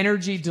 Radiant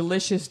energy,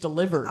 delicious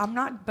delivered. I'm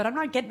not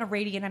getting a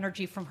radiant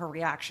energy from her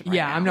reaction. Right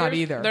yeah, now. I'm not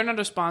either. They're not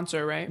a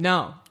sponsor, right?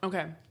 No.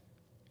 Okay.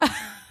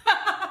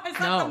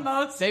 No. the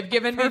most They've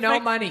given me no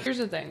perfect- money. Here's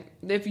the thing.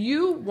 If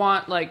you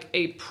want like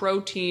a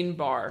protein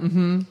bar,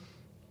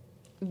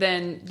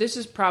 then this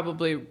is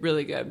probably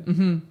really good.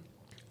 Mm-hmm.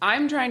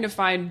 I'm trying to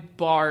find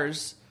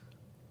bars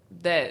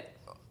that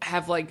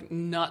have like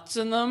nuts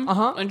in them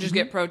and just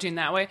get protein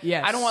that way.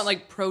 Yes. I don't want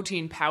like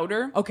protein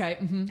powder Okay.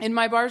 Mm-hmm. in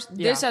my bars.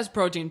 This Yeah. has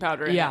protein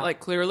powder in Yeah. it, like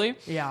clearly.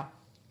 Yeah.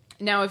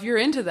 Now, if you're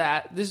into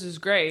that, this is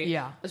great.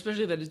 Yeah.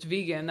 Especially that it's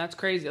vegan. That's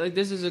crazy. Like,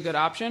 this is a good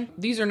option.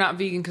 These are not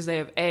vegan because they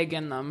have egg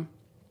in them.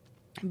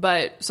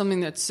 But something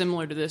that's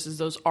similar to this is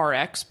those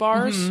RX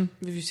bars. Have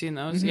you seen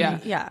those? Yeah.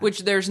 Yeah. Which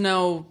there's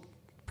no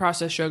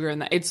processed sugar in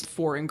that. It's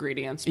 4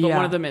 ingredients, but Yeah.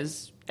 one of them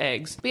is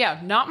eggs. But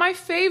yeah, not my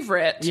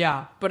favorite.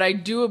 Yeah. But I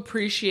do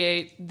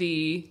appreciate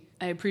the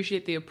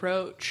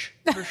approach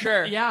for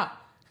sure. Yeah.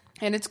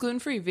 And it's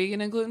gluten-free,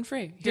 vegan and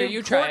gluten-free. Here, Did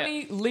you try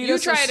Kourtney it. lead You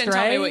us try it astray? and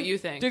tell me what you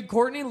think. Did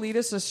Kourtney lead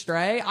us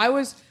astray?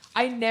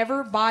 I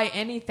never buy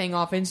anything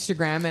off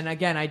Instagram, and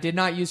again, I did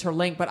not use her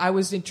link, but I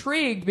was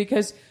intrigued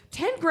because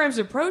 10 grams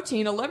of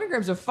protein, 11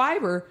 grams of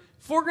fiber,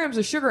 4 grams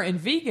of sugar, and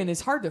vegan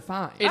is hard to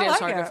find. It I is like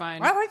hard it. to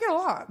find. I like it a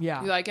lot.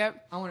 Yeah. You like it?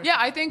 wanna Yeah,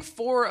 try I think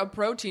for a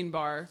protein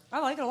bar. I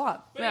like it a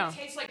lot. Yeah. It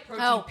tastes like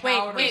protein Oh,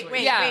 powder. wait.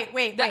 Yeah,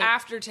 wait. the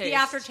aftertaste. The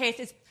aftertaste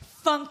is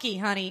funky,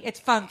 honey.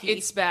 It's funky.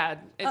 It's bad.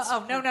 It's,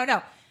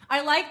 No.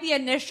 I like the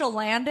initial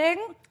landing.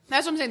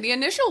 That's what I'm saying. The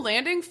initial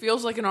landing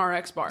feels like an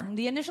RX bar.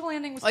 The initial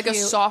landing was Like cute, a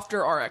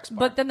softer RX bar.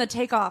 but then the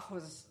takeoff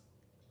was.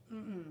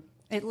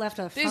 It left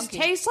a This funky.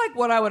 tastes like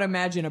what I would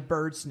imagine a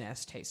bird's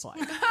nest tastes like.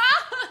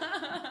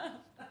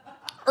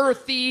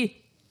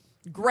 Earthy,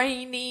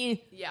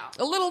 grainy, Yeah.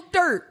 a little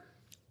dirt,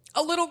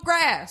 a little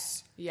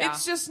grass. Yeah.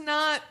 It's just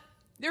not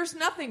There's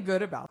nothing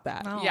good about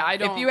that. No. Yeah, I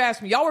don't. If you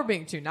ask me, y'all were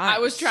being too nice. I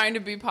was trying to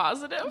be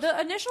positive.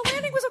 The initial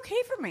landing was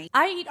okay for me.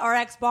 I eat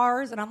RX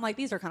bars, and I'm like,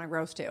 these are kind of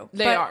gross too.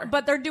 They are.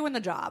 But they're doing the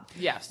job.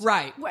 Yes.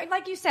 Right.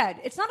 Like you said,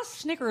 it's not a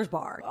Snickers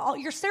bar.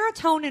 Your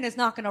serotonin is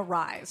not going to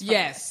rise. from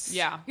Yes. this.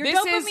 Yeah. Your This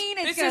dopamine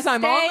is this going is to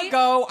I'm on the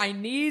go. I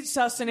need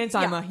sustenance.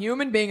 I'm Yeah. a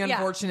human being, Yeah.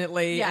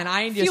 unfortunately, Yeah. and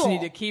I just Fuel.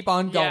 need to keep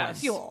on going. Yes.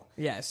 Fuel.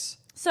 Yes.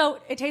 So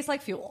it tastes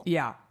like fuel.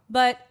 Yeah.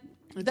 But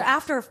the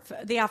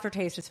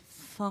aftertaste is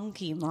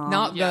funky, Mom.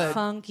 Not good.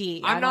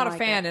 Funky. I I'm don't not a like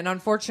fan, it. and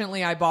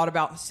unfortunately, I bought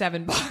about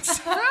 $7.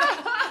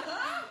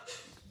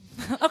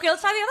 Okay,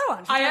 let's try the other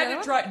one. Should we I the had other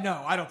to one? try.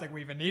 No, I don't think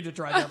we even need to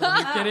try that one. Are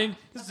you kidding?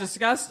 This is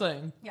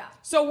disgusting. Yeah.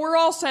 So we're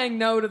all saying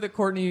no to the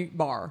Courtney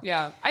bar.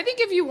 Yeah. I think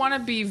if you want to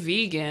be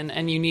vegan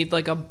and you need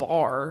like a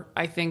bar,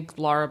 I think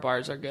Lara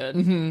bars are good.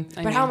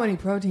 Mm-hmm. But how many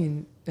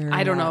protein?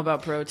 I don't know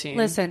about protein.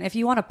 Listen, if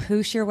you want to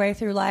poosh your way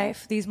through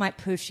life, these might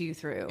push you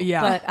through.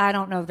 Yeah. But I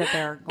don't know that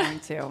they're going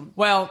to.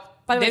 Well,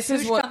 By the way, this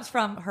is poosh what. comes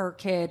from her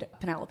kid,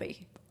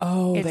 Penelope.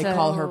 Oh, It's they a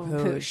call her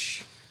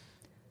poosh.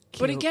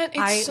 But again, it's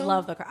I so...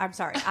 love the. I'm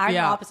sorry. I'm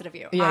Yeah. the opposite of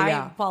you. Yeah, I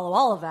yeah. follow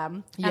all of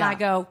them, and Yeah. I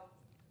go.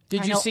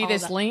 Did I you know see all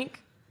this that.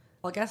 link?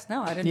 Well, I guess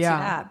no, I didn't Yeah.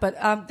 see that.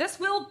 But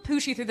this will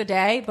push you through the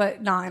day, but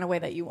not in a way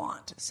that you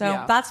want. So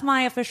Yeah. that's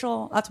my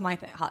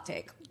hot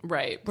take.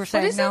 Right. We're But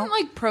saying isn't no?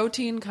 like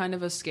protein kind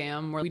of a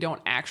scam where we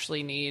don't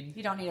actually need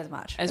You don't need as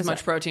much. as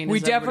much protein We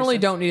as everybody definitely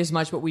says? don't need as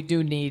much, but we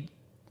do need.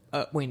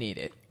 We need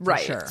it. For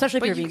Right. Sure. Especially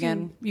if But you're you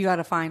vegan, you got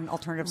to find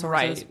alternative sources.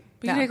 Right.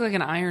 But you Yeah. take like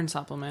an iron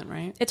supplement,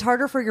 right? It's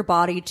harder for your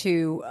body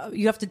to.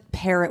 You have to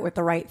pair it with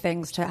the right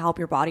things to help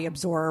your body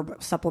absorb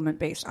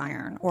supplement-based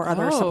iron or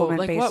other like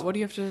supplement-based. what? What do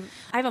you have to...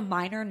 I have a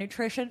minor in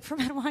nutrition from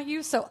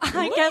NYU, so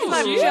I guess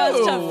I'm you. just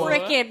a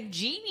freaking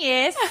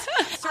genius.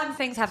 Certain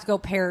things have to go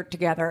paired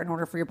together in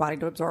order for your body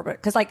to absorb it.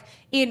 Because, like,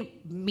 in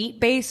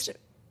meat-based,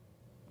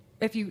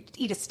 if you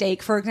eat a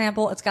steak, for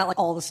example, it's got, like,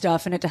 all the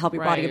stuff in it to help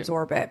your body Right.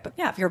 absorb it. But,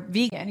 yeah, if you're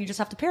vegan, you just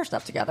have to pair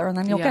stuff together, and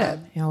then you'll Yeah. get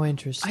it. How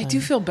interesting. I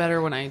do feel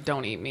better when I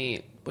don't eat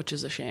meat, which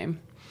is a shame.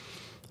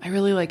 I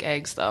really like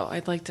eggs, though.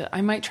 I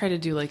might try to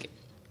do, like...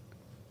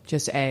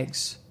 Just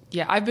eggs.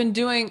 Yeah,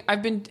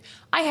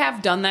 I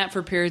have done that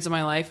for periods of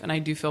my life, and I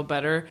do feel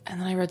better. And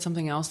then I read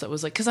something else that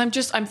was like, because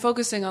I'm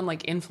focusing on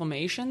like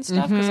inflammation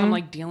stuff because I'm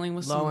like dealing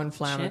with Low some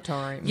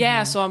inflammatory. shit.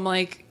 Yeah, so I'm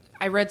like,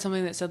 I read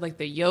something that said like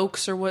the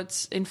yolks are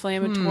what's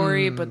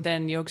inflammatory, but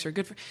then yolks are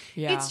good for.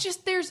 Yeah. It's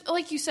just there's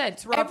like you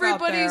said, rough out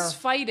everybody's there.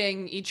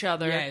 fighting each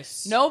other.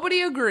 Yes.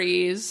 Nobody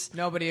agrees.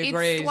 Nobody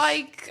agrees. It's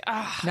like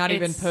Not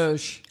even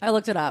push. I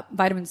looked it up.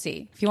 Vitamin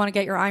C. If you want to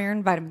get your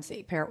iron, vitamin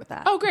C. Pair it with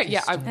that. Oh, great.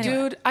 Yeah. Anyway.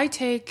 Dude, I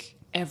take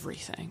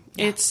everything.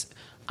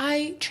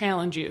 I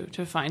challenge you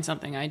to find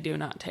something I do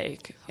not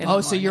take. in the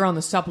Oh, so morning. you're on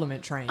the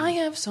supplement train. I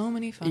have so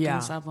many fucking Yeah.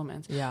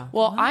 supplements. Yeah.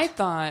 Well,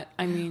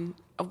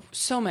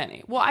 so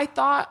many. Well, I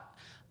thought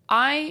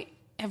I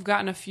have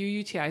gotten a few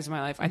UTIs in my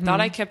life. I thought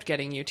I kept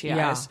getting UTIs.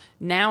 Yeah.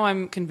 Now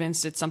I'm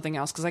convinced it's something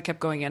else because I kept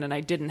going in and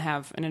I didn't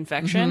have an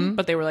infection.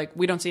 But they were like,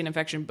 we don't see an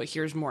infection, but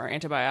here's more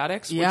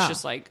antibiotics. Yeah. Which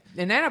just like,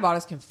 And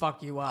antibiotics can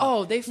fuck you up.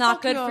 oh, they It's not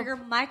fuck good you for up. your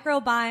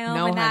microbiome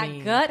No, and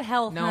honey. that gut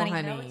health, No, honey.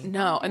 honey. it's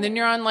No, and then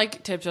you're on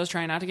like tiptoes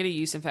trying not to get a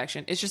yeast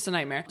infection. It's just a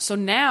nightmare. So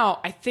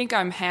now I think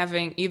I'm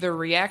having either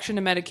reaction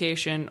to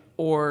medication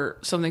or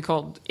something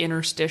called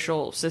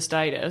interstitial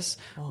cystitis,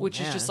 which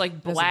is man. just like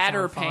Doesn't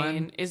bladder sound fun.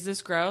 pain. Is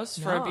this gross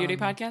for a beauty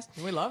podcast?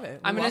 We love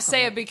it. I'm We going to welcome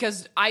say it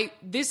because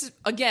this is,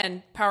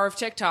 again, power of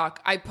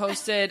TikTok. I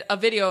posted a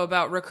video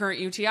about recurrent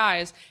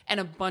UTIs and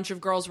a bunch of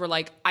girls were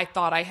like, I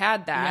thought I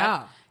had that.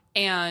 Yeah.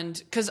 And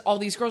because all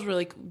these girls were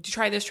like,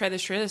 try this, try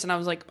this, try this. And I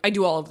was like, I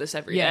do all of this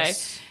every day.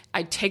 Yes.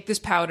 I take this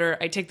powder,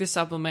 I take this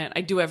supplement,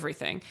 I do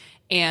everything.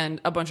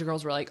 And a bunch of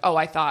girls were like, oh,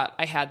 I thought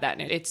I had that.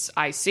 And it's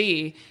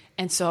IC.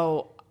 And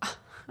so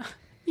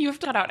you have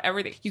to cut out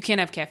everything. You can't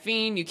have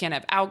caffeine. You can't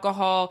have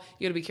alcohol.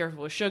 You got to be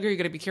careful with sugar. You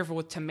got to be careful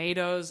with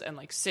tomatoes and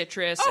like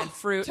citrus and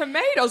fruit.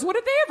 Tomatoes. What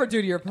did they ever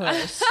do to your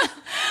puss?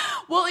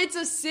 Well, it's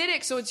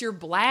acidic, so it's your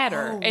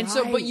bladder. Oh, and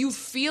so, but right. you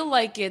feel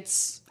like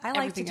it's I like to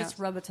everything just else.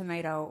 rub a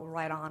tomato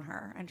right on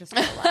her and just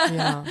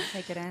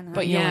take it in.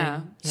 But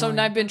yeah. So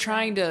I've been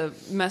trying to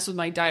mess with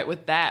my diet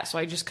with that. So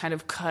I just kind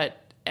of cut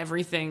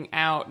everything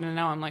out. And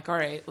now I'm like, all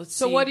right, let's see.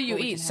 So what do you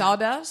we eat? can have.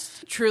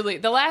 Sawdust? Truly.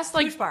 The last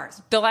like Push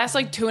bars. the last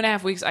like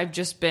 2.5 weeks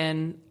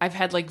I've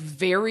had like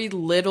very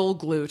little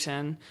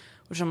gluten,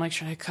 which I'm like,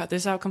 should I cut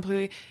this out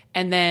completely?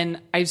 And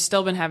then I've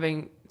still been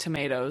having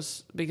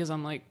tomatoes because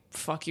I'm like,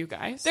 fuck you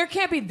guys. There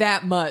can't be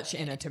that much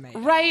in a tomato.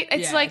 Right?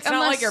 It's Yeah, like it's not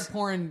unless like you're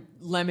pouring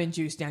lemon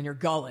juice down your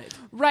gullet.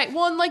 right.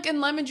 Well,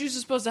 and lemon juice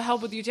is supposed to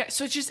help with UTI.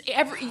 So it's just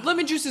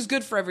lemon juice is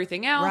good for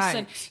everything else, Right.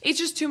 and it's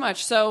just too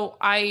much. So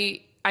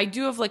I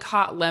do have like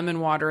hot lemon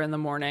water in the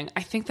morning.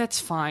 I think that's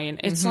fine.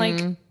 It's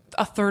like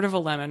a third of a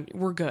lemon.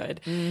 We're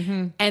good.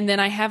 And then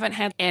I haven't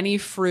had any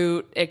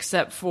fruit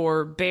except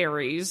for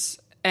berries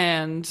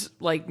and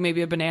like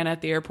maybe a banana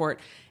at the airport.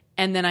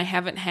 And then I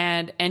haven't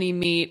had any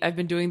meat. I've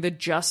been doing the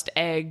just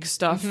egg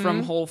stuff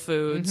from Whole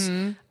Foods.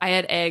 I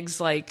had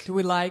eggs like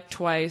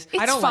twice. It's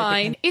I don't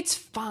fine. like It's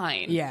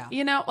fine. Yeah.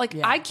 You know, like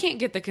I can't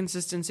get the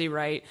consistency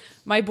right.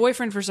 My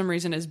boyfriend for some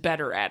reason is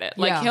better at it.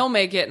 Like he'll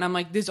make it and I'm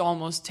like, this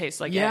almost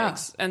tastes like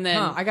eggs. And then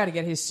I got to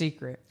get his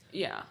secret.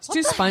 yeah. It's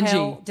too spongy. What the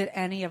hell did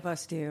any of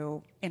us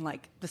do in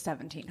like the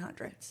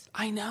 1700s?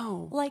 I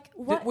know. Like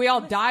what? We all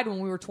died when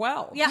we were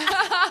 12. Yeah.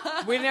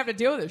 We didn't have to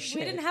deal with this shit.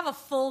 We didn't have a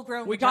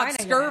full-grown We got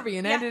vagina scurvy yet.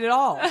 and ended it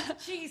all.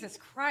 Jesus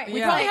Christ.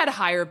 We probably had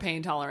higher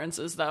pain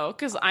tolerances though,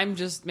 because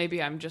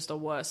maybe I'm just a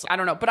wuss. I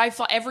don't know, but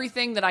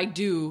everything that I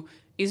do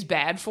is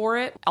bad for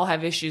it. I'll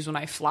have issues when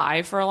I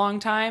fly for a long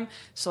time.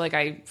 So like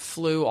I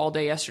flew all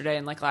day yesterday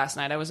and like last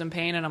night I was in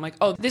pain and I'm like,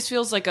 oh, this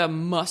feels like a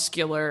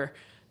muscular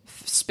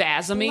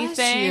spasmy Bless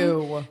thing.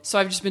 you. So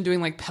I've just been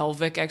doing like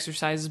pelvic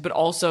exercises, but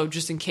also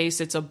just in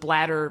case it's a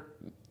bladder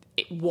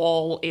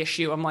wall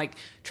issue, I'm like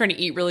trying to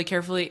eat really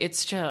carefully.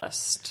 It's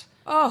just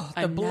The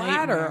a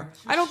bladder. nightmare.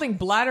 I don't think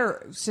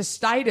bladder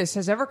cystitis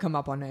has ever come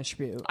up on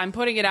Attribute. I'm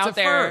putting it It's out a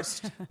there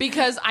first.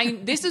 because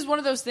this is one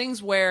of those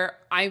things where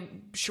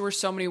I'm sure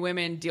so many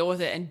women deal with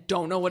it and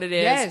don't know what it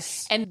is.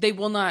 Yes. And they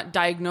will not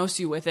diagnose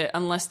you with it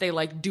unless they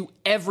like do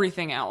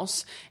everything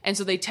else. And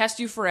so they test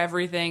you for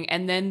everything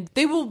and then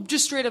they will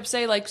just straight up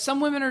say like some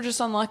women are just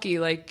unlucky.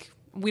 Like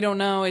we don't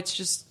know. It's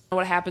just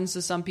what happens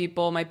to some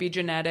people. It might be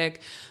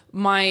genetic.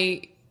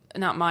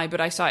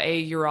 But I saw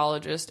a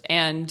urologist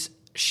and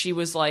she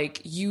was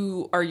like,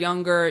 you are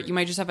younger, you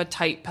might just have a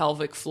tight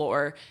pelvic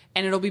floor,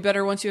 and it'll be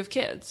better once you have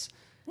kids.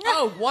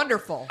 Oh,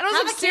 wonderful. And I was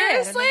Have like, a kid,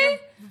 and then seriously?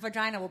 your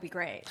vagina will be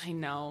great. I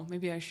know.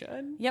 Maybe I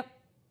should. Yep.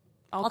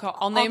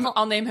 I'll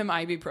name him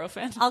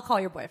ibuprofen. I'll call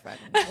your boyfriend.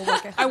 We'll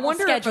work it. I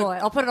wonder I'll if schedule it.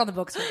 I'll put it on the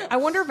books for you. I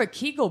wonder if a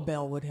Kegel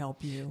bell would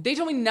help you. They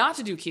told me not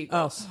to do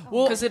Kegels.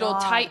 Well, because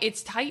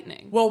it's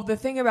tightening. Well, the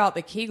thing about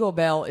the Kegel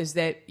bell is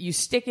that you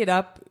stick it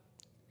up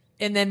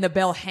and then the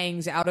bell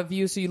hangs out of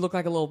you so you look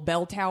like a little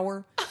bell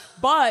tower.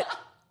 But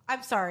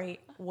I'm sorry.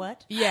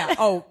 What?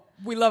 yeah,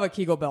 we love a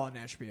Kegel bell in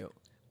Attribute.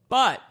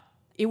 But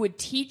it would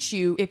teach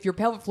you if your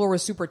pelvic floor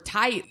was super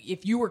tight,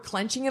 if you were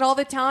clenching it all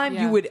the time,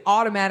 you would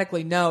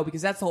automatically know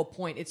because that's the whole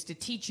point. It's to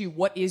teach you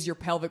what is your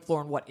pelvic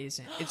floor and what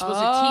isn't. It's supposed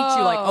to teach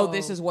you like,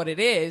 this is what it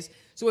is.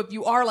 So if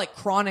you are like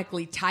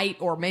chronically tight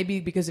or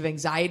maybe because of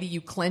anxiety, you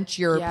clench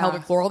your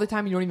pelvic floor all the time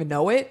and you don't even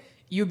know it,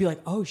 you'd be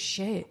like, oh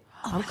shit,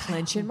 I'm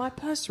clenching my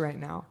puss right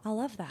now. I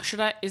love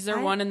that. Is there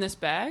one in this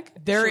bag?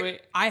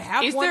 I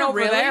have Is one there over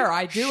really? there.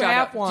 I do Shut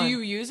have up. one. Do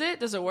you use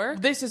it? Does it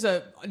work? This is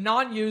a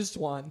non-used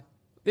one.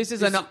 This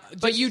is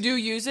But you do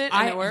use it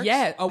and it works?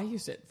 Yeah. I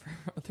use it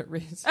for other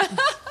reasons.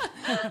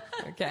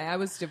 Okay, I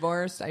was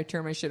divorced. I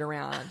turned my shit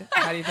around.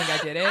 How do you think I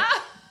did it?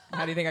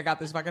 How do you think I got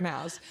this fucking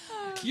house?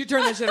 You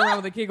turn that shit around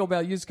with a Kegel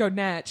bell. Use code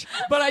NATCH.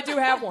 But I do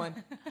have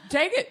one.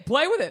 Take it.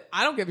 Play with it.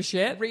 I don't give a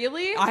shit.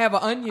 Really? I have an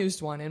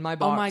unused one in my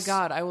box. Oh my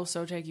God, I will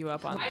so take you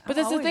up on that. But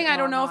that's the thing, I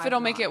don't know if it'll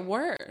make it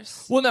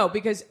worse. Well, no,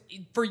 because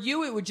for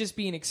you it would just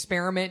be an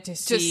experiment to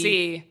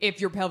see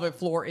if your pelvic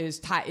floor is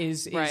tight,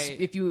 is Right.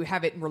 if you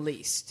have it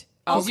released.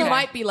 Okay. You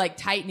might be like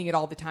tightening it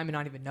all the time and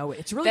not even know it.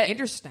 It's really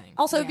interesting.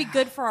 Also, it'd be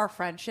good for our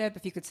friendship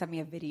if you could send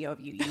me a video of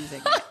you using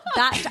it.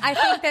 I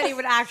think that it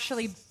would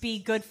actually be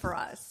good for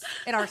us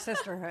in our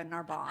sisterhood and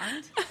our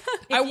bond.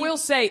 I will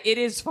say it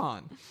is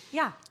fun.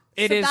 Yeah.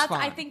 It is fun.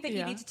 I think that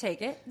you need to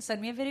take it and send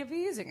me a video of you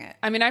using it.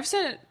 I mean, I've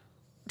sent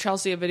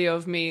Chelsea a video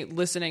of me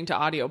listening to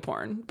audio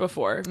porn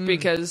before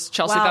because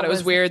Chelsea thought it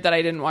was weird that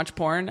I didn't watch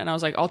porn, and I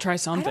was like, I'll try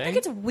something. I don't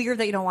think it's weird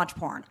that you don't watch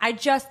porn. I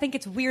just think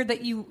it's weird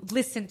that you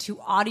listen to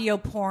audio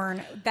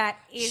porn that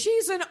is...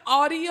 She's an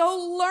audio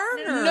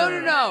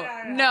learner.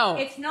 No.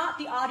 It's not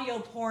the audio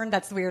porn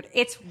that's weird.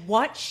 It's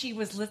what she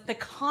was... the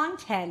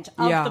content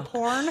of the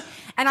porn.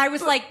 And I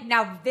was like,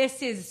 now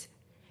this is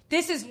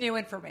new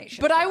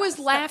information. But I was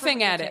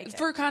laughing at it.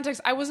 For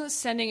context, I wasn't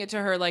sending it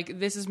to her like,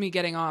 this is me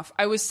getting off.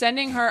 I was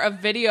sending her a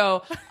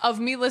video of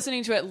me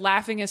listening to it,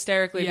 laughing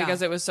hysterically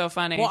because it was so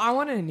funny. Well, I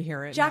want to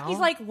hear it. Jackie's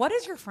now. like, what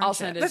is your friendship? I'll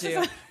send it to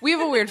you. We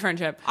have a weird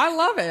friendship. I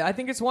love it. I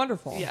think it's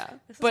wonderful. Yeah.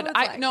 what But it's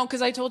like.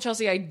 because I told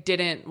Chelsea I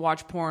didn't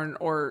watch porn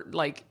or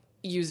like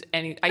use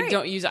any. I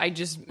don't use. I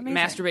just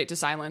masturbate to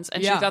silence,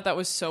 and she thought that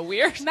was so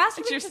weird.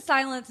 Masturbate to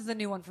silence is a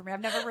new one for me.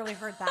 I've never really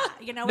heard that.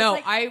 You know, No,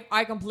 it's like,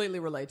 I completely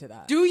relate to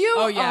that. Do you?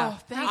 Oh yeah. Oh,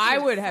 thank I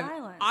you. would have.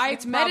 Silence.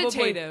 It's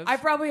meditative. I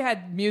probably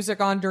had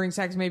music on during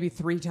sex maybe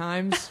 3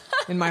 times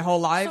in my whole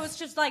life. so it's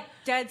just like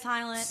dead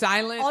silent.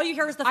 Silent. All you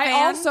hear is the fan.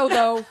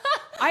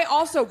 I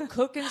also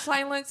cook in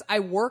silence. I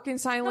work in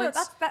silence.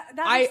 that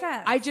makes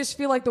sense. I just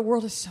feel like the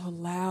world is so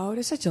loud.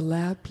 It's such a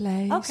loud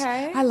place.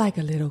 Okay. I like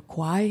a little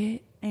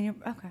quiet. And you're,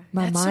 okay.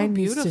 My That's so mind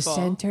needs to beautiful.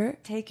 center.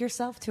 Take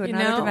yourself to You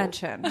another know?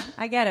 dimension.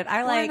 I get it.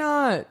 I Why like.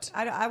 not?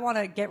 I want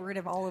to get rid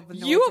of all of the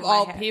noise You in of my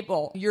all head.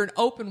 people, you're an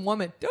open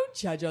woman. Don't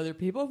judge other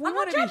people. I'm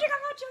not judging. I'm not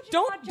judging.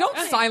 Don't I'm not don't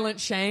judging. silent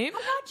shame.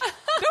 I'm not judging.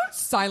 Don't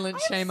silent I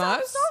am shame so,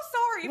 us. so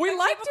sorry. if We I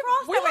like came to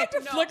across we that like way.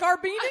 to flick our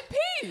bean in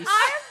peace.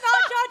 I am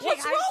not judging.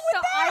 What's wrong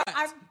with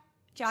that?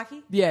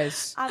 Jackie?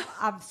 Yes.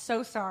 I'm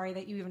so sorry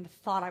that you even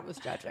thought I was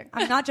judging.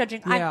 I'm not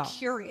judging. Yeah. I'm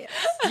curious.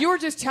 You were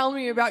just telling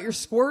me about your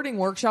squirting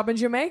workshop in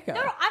Jamaica.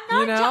 No, I'm not.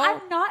 You know?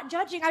 I'm not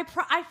judging. I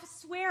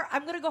swear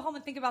I'm going to go home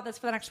and think about this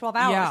for the next 12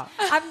 hours. Yeah.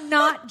 I'm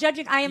not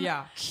judging. I am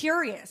Yeah.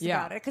 curious Yeah.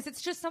 about it because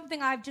it's just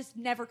something I've just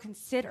never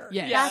considered.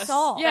 Yes. That's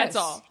all. Yes. That's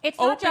all. It's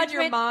Open not judgment.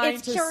 your mind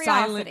it's to curiosity.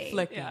 silent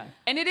flicking. Yeah.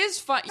 And it is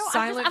fun. No,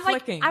 Silent I'm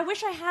like, flicking. I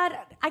wish I had.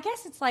 I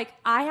guess it's like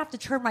I have to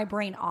turn my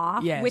brain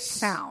off Yes. with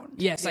sound.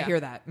 Yes, I Yeah. hear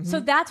that. Mhm. So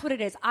that's what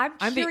it is. I'm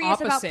I'm the curious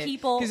about opposite.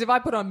 people. Because if I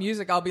put on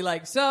music, I'll be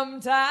like,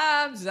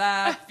 sometimes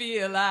I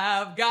feel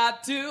I've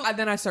got to. And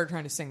then I start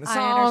trying to sing the I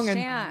song.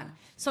 understand.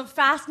 So I'm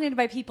fascinated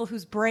by people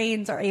whose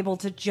brains are able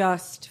to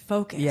just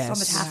focus Yes. on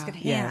the task at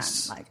hand.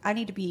 Yes. Like I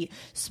need to be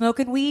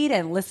smoking weed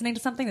and listening to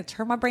something to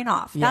turn my brain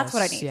off. That's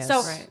what I need. Yes.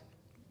 So Right.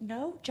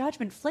 no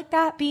judgment. Flick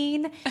that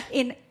bean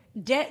in.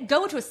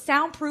 Go into a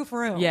soundproof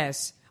room.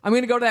 Yes. I'm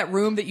going to go to that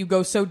room that you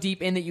go so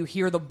deep in that you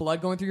hear the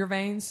blood going through your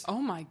veins. Oh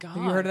my God.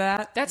 Have you heard of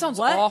that? That sounds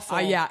What? awful.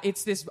 Yeah,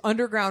 it's this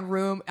underground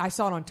room. I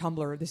saw it on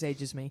Tumblr. This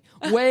ages me.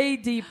 Way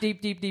deep.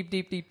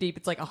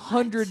 It's like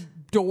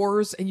 100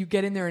 doors, and you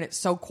get in there, and it's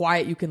so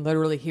quiet you can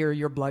literally hear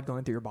your blood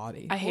going through your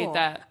body. I hate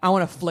that. I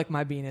want to flick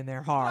my bean in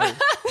there hard. Again,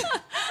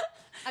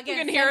 You can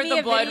send hear me the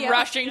a blood video.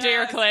 rushing to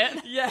your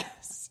clit.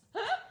 Yes.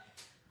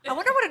 I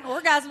wonder what an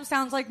orgasm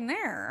sounds like in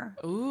there.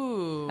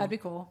 Ooh. That'd be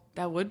cool.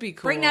 That would be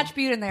cool. Bring Natch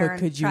Butte in there But and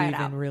could you try it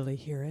even out. really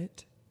hear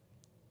it?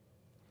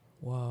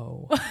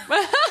 Whoa.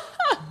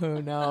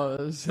 Who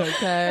knows?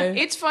 Okay.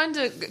 It's fun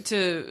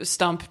to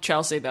stump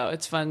Chelsea, though.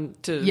 It's fun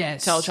to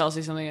Yes. tell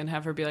Chelsea something and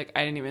have her be like,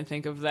 I didn't even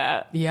think of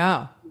that.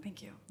 Yeah.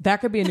 Thank you.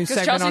 That could be a new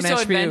segment Chelsea's on so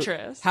HBO.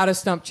 adventurous. How to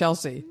stump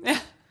Chelsea.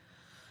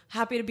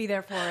 Happy to be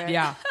there for it.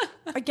 Yeah.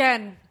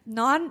 Again,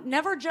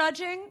 never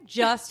judging,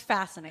 just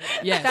fascinated.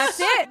 Yes. That's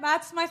it.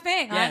 That's my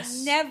thing.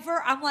 Yes.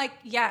 I'm like,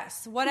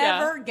 yes,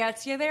 whatever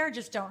gets you there,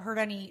 just don't hurt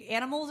any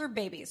animals or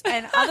babies.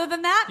 And other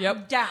than that,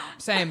 Yep. down.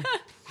 Same.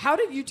 How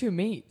did you two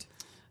meet?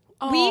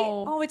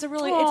 It's a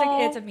really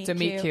it's a meet It's a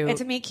meet cute. It's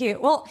a meet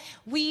cute. Well,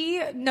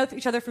 we know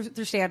each other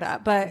through stand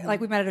up, but like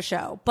we met at a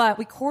show, but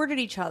we courted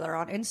each other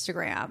on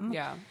Instagram.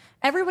 Yeah.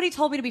 Everybody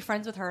told me to be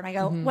friends with her, and I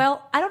go,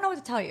 well, I don't know what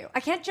to tell you.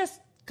 I can't just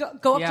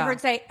go up Yeah. to her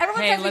and say,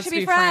 everyone Hey, says we let's should be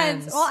be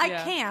friends. friends. Well, I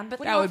Yeah. can, but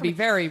what do That you want would from be me?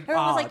 very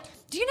Everyone was odd. like,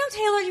 do you know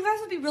Taylor? You guys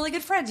would be really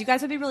good friends. You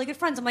guys would be really good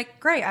friends. I'm like,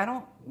 great. I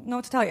don't know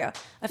what to tell you.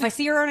 If I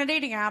see her on a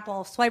dating app,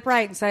 I'll swipe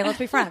right and say, let's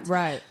be friends.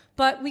 Right.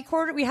 But we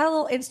had a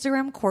little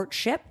Instagram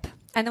courtship,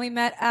 and then we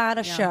met at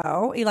a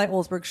show, Eli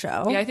Olsberg's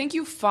show. Yeah, I think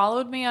you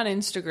followed me on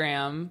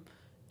Instagram,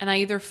 and I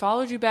either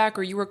followed you back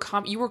or you were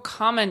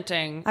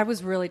commenting. I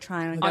was really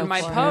trying to go On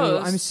my for it.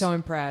 post. I'm so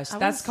impressed.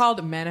 That's was-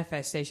 called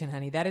manifestation,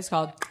 honey. That is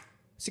called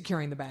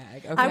securing the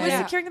bag. Okay? I was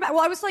securing the back.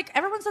 Well, I was like,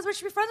 everyone says we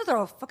should be friends with her.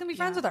 I'll fucking be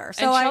friends with her.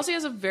 So And Chelsea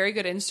has a very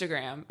good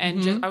Instagram,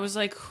 and just, I was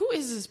like, "Who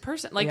is this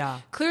person?" Like,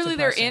 Yeah, clearly it's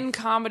they're impressive. in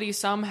comedy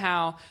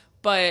somehow.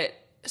 But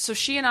so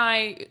she and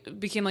I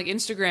became like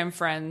Instagram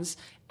friends,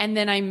 and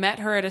then I met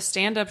her at a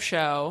stand-up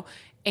show,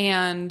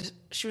 and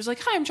she was like,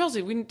 "Hi, I'm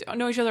Chelsea. We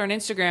know each other on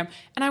Instagram."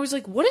 And I was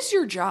like, "What is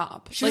your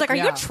job?" she was like, are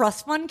you yeah. a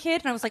trust fund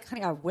kid? And I was like,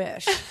 honey, I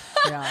wish.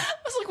 Yeah. I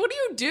was like, "What do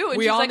you do?" And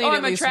We she was all like, need "Oh, at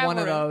I'm a least one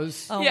of traveler."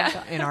 those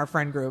Yeah. in our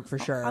friend group for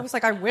sure. I was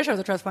like, I wish I was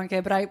a trust fund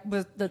kid, but I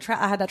was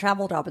I had that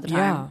travel job at the time,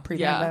 Yeah.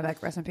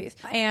 pre-pandemic, rest in peace.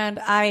 And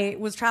I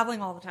was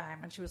traveling all the time,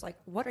 and she was like,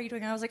 "What are you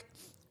doing?" And I was like,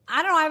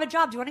 "I don't know. I have a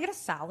job. Do you want to get a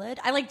salad?"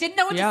 I like didn't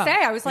know what Yeah. to say.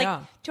 I was like,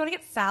 Yeah. "Do you want to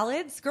get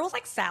salads? Girls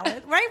like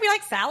salad, right? We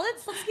like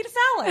salads. Let's get a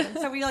salad." And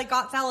so we like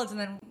got salads, and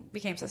then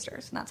became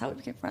sisters, and that's how we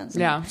became friends.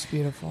 And Yeah. It's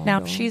beautiful.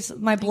 now she's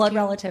my blood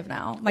relative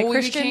now, my Well,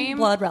 Christian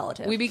blood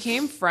relative. We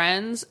became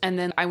friends, and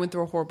then I went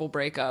through a horrible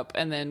breakup,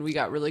 and then we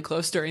got really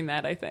close during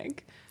that, I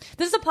think.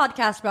 This is a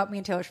podcast about me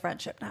and Taylor's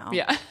friendship now.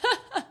 Yeah.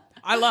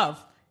 I love.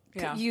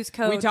 Yeah. Use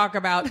code. We talk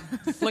about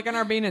flicking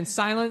our bean in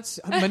silence,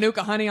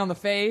 Manuka honey on the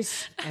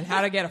face, and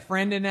how to get a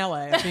friend in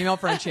LA, a female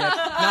friendship.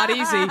 Not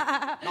easy.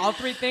 All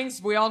three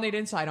things we all need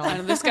insight on.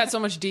 And this got so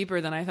much deeper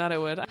than I thought it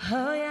would.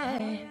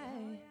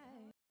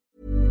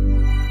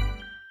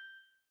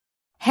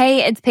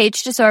 Hey, it's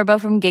Paige DeSorbo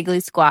from Giggly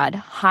Squad.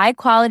 High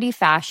quality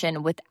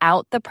fashion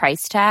without the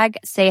price tag.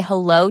 Say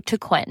hello to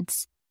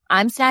Quince.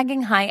 I'm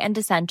snagging high-end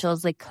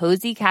essentials like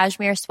cozy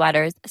cashmere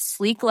sweaters,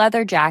 sleek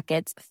leather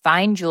jackets,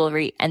 fine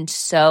jewelry, and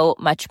so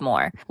much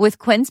more. With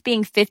Quince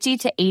being 50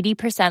 to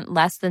 80%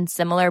 less than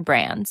similar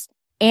brands.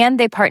 And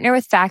they partner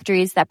with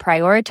factories that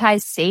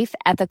prioritize safe,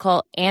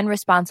 ethical, and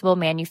responsible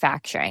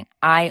manufacturing.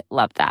 I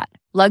love that.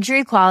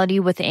 Luxury quality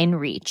within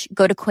reach.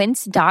 Go to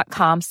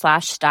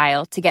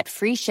quince.com/style to get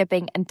free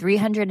shipping and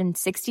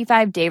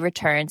 365-day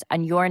returns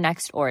on your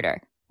next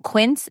order.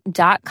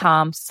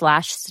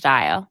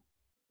 Quince.com/style.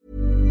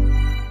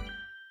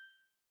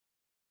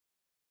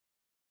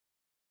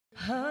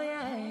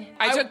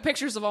 I took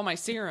pictures of all my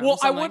serums. Well,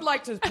 I I'm would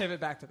like to pivot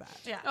back to that.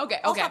 Yeah. Okay,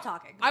 I'll okay. stop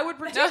talking. I would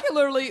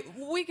particularly,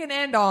 we can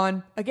end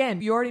on,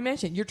 again, you already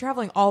mentioned, you're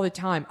traveling all the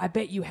time. I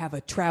bet you have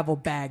a travel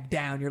bag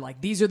down. You're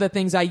like, these are the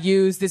things I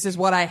use. This is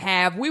what I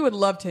have. We would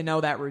love to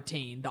know that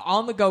routine. The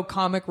on-the-go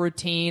comic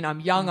routine. I'm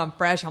young, I'm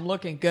fresh, I'm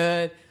looking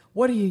good.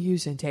 What are you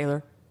using,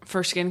 Taylor?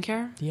 For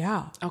skincare?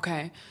 Yeah.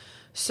 Okay.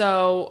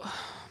 So, oh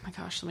my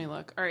gosh, let me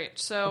look. All right.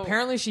 So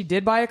Apparently she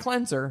did buy a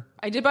cleanser.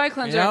 I did buy a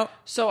cleanser. Yep.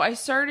 So I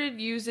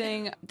started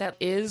using that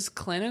is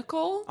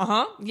clinical.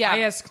 Uh-huh. Yeah.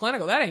 IS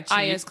Clinical. That ain't cheap.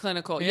 IS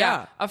Clinical. Yeah.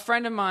 Yeah. A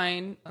friend of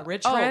mine. A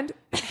rich friend?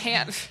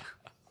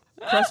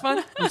 Trust fund?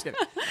 I'm just kidding.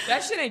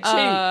 That shit ain't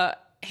cheap.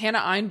 Hannah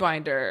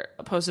Einbinder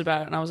posted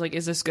about it, and I was like,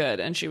 "Is this good?"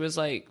 And she was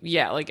like,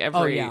 "Yeah, like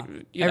every, you know,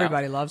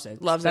 everybody loves it.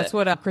 Loves That's it.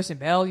 what Kristen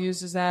Bell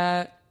uses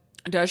that.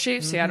 Does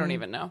she? See, I don't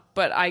even know,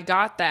 but I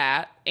got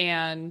that,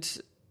 and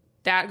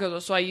that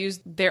goes. So I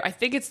used their, I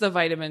think it's the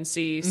vitamin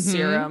C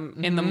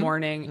serum in the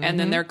morning, and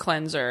then their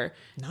cleanser.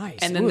 Nice.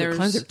 And then there's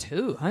cleanser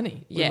too,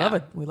 honey. Yeah.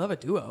 We love a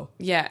duo.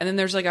 Yeah, and then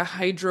there's like a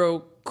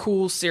hydro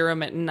cool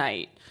serum at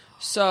night.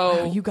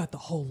 So Wow, you got the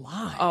whole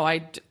line. oh,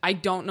 I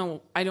don't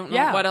know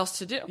Yeah. what else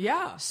to do.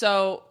 Yeah.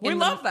 So We in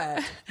love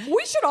that.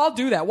 We should all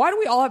do that. Why do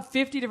we all have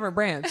 50 different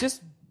brands? Just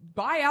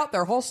buy out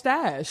their whole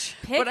stash.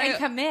 Pick But and I-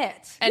 commit.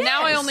 And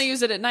now I Yes. only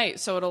use it at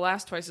night, so it'll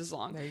last twice as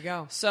long. There you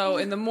go. So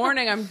in the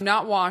morning, I'm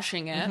not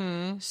washing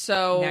it.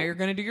 So Now you're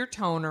going to do your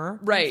toner.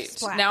 right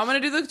Splash. now, I'm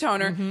going to do the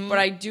toner, but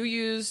I do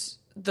use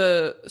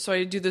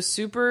I do the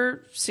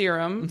super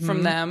serum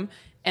from them,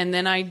 and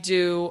then I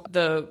do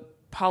the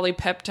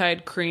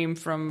polypeptide cream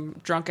from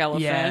Drunk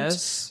Elephant,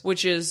 Yes.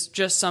 which is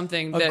just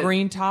something A that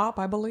green top,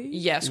 I believe.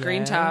 Yes,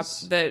 green top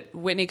that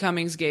Whitney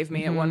Cummings gave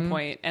me at one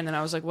point, and then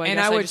I was like, "Well, And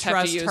guess I would just have to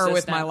trust use her this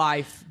with my now.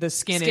 life. The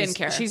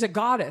Skincare. She's a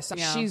goddess.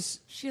 Yeah.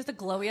 She's the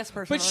glowiest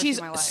person But I've ever she's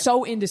seen in my life.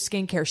 so into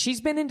skincare.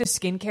 She's been into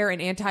skincare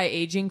and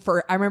anti-aging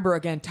for, I remember,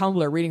 again,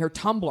 Tumblr, reading her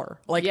Tumblr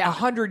like Yeah.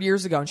 100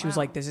 years ago. And she was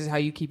like, this is how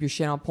you keep your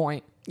shit on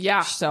point. Yeah.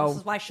 This So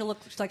is why she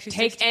looks like she's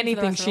take 16 for the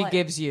anything rest of her she life.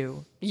 gives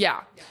you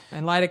Yeah,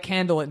 and light a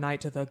candle at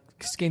night to the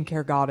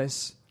skincare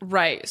goddess.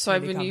 right. So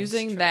I've been Cummings.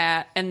 using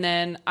that, and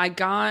then I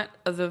got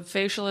the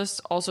facialist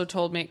also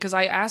told me because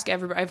I ask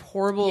everybody. I have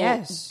horrible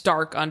Yes.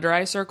 dark under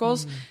eye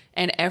circles.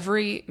 And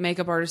every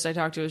makeup artist I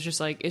talk to is just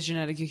like, it's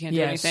genetic, you can't do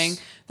Yes.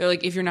 anything. They're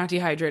like, if you're not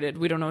dehydrated,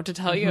 we don't know what to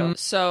tell you.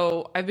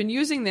 So I've been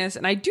using this,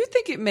 and I do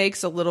think it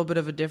makes a little bit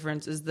of a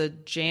difference, is the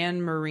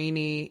Jan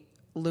Marini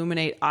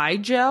Illuminate Eye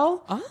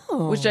Gel.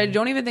 Oh. Which I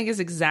don't even think is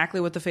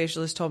exactly what the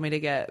facialist told me to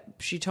get.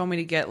 She told me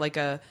to get like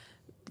a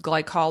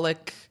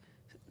glycolic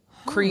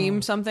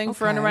cream something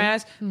for under my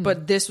eyes,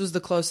 but this was the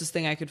closest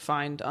thing I could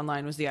find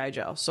online was the eye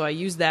gel. So I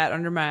used that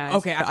under my eyes.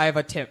 Okay, I have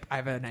a tip. I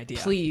have an idea.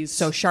 Please.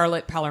 So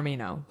Charlotte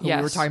Palomino, who we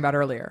Yes. were talking about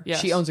earlier, Yes.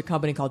 she owns a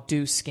company called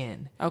Do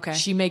Skin. Okay.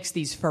 She makes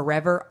these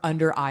forever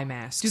under eye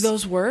masks. Do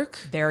those work?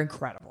 They're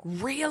incredible.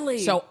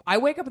 Really? So I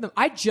wake up in them.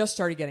 I just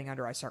started getting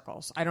under eye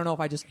circles. I don't know if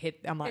I just hit.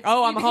 I'm like,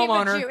 oh, I'm a You became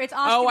homeowner. Jew. It's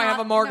Oh, I have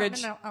a Ashkenaz-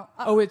 mortgage. No.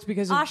 Oh, it's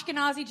because of,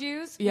 Ashkenazi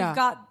Jews. Yeah. We've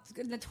got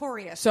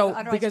notorious. so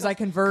under eye because I circles.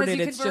 converted, 'Cause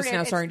you it's just converted, now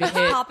it's starting to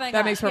hit. popping That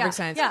up. makes perfect Yeah.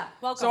 sense. Yeah,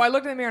 welcome. So I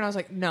looked in the mirror and I was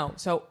like, no.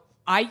 So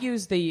I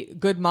use the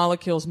Good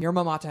Molecules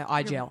Yerma Mate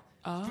eye gel.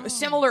 A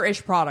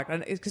similar-ish product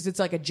because it's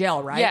like a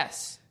gel, right?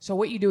 Yes. So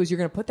what you do is you're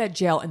going to put that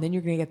gel and then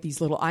you're going to get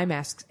these little eye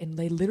masks and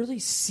they literally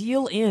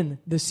seal in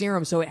the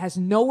serum so it has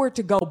nowhere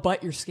to go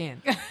but your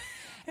skin.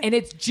 And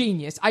it's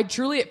genius. I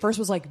truly at first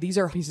was like, these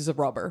are pieces of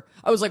rubber.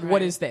 I was like,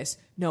 what is this?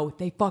 No,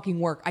 they fucking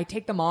work. I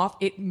take them off.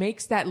 It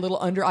makes that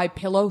little under eye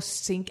pillow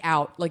sink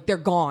out. Like they're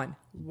gone.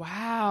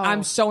 Wow.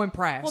 I'm so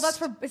impressed. Well, that's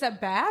for, is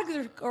that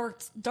bags or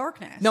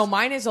darkness? No,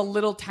 mine is a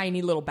little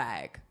tiny little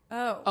bag.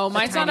 Oh,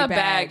 mine's tiny not a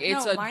bag. bag.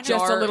 It's No, a mine is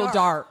Just a little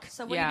dark.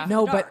 So what Yeah. do you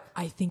No, do for but dark?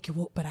 I think it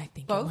will. But I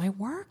think Both? it might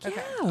work.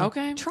 Okay. Yeah.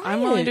 Okay. Try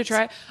I'm willing to it.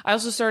 try it. I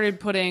also started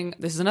putting,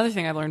 this is another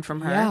thing I learned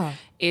from her, Yeah.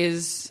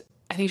 is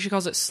I think she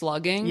calls it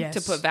slugging, Yes.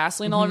 to put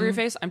Vaseline all over your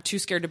face. I'm too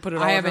scared to put it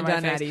all I over haven't my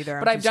done face. that either.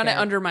 But I'm I've too done it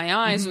scared. under my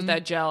eyes with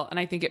that gel, and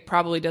I think it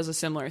probably does a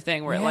similar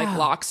thing where it like Yeah.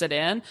 locks it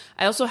in.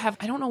 I also have,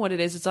 I don't know what it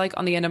is. It's like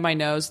on the end of my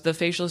nose. The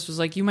facialist was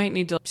like, you might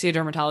need to see a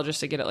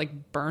dermatologist to get it like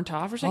burnt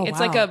off or something. Oh, It's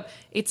wow.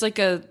 like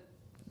a,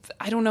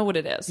 I don't know what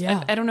it is.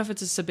 Yeah. I don't know if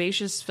it's a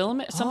sebaceous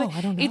filament, something.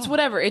 I don't know. It's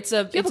whatever. It's a,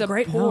 You have it's a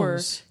great pore.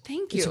 nose.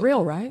 Thank you. It's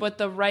real, right? But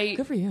the right,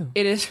 Good for you.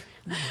 It is,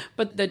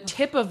 but the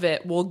tip of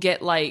it will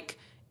get like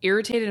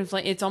irritated and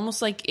inflamed. It's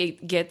almost like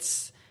it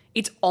gets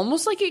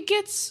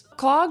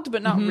clogged,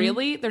 but not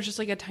really. There's just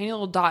like a tiny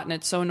little dot, and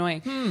it's so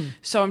annoying.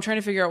 So I'm trying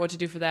to figure out what to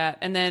do for that.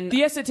 And then,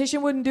 The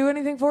esthetician wouldn't do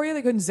anything for you.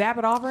 They couldn't zap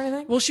it off or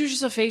anything. well, she was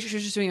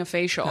just doing a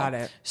facial. Got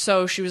it.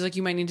 So she was like,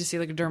 you might need to see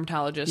like a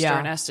dermatologist Yeah. or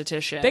an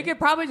esthetician. They could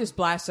probably just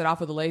blast it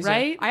off with a laser.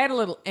 Right? I had a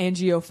little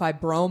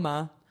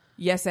angiofibroma.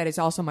 Yes, that is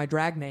also my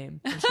drag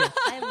name. I'm just kidding.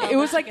 I love It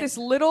was that like chicken. this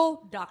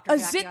little Dr. a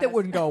Jackie zit on that his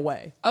wouldn't go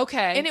away.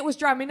 Okay. And it was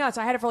driving me nuts.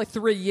 I had it for like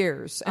 3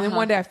 years. And then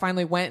one day I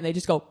finally went and they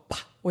just go pah,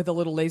 with a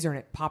little laser and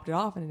it popped it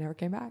off and it never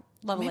came back.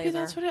 Love a Maybe laser.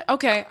 that's what it.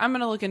 Okay, I'm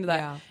gonna look into that.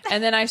 Yeah.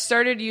 And then I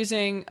started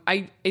using.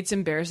 It's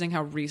embarrassing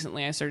how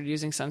recently I started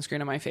using sunscreen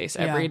on my face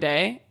every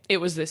day. It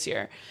was this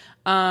year.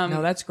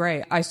 No, that's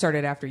great. I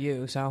started after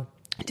you, so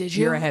Did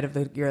you're you? ahead of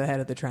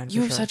the trend.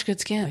 You for have sure. such good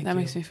skin. That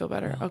makes me feel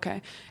better.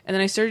 Okay. And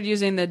then I started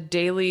using the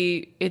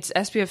daily. It's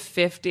SPF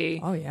 50.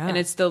 Oh, yeah. And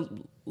it's the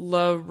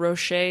La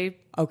Roche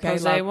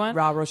Posay one.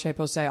 La Roche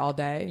Posay all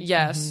day.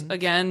 Yes.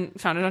 Again,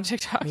 found it on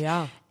TikTok.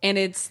 Yeah. And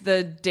it's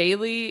the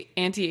daily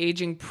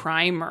anti-aging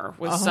primer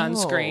with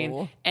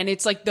sunscreen. And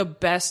it's like the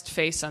best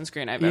face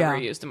sunscreen I've ever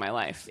used in my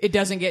life. It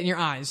doesn't get in your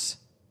eyes.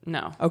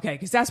 No. Okay,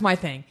 because that's my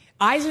thing.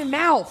 Eyes and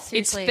mouth.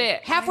 It's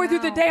thick. Halfway through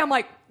the day, I'm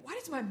like, why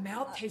does my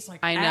mouth taste like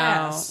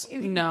ass?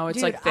 No, it's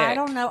Dude, like thick. I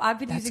don't know. I've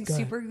been using good.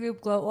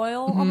 Supergoop Glow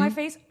Oil on my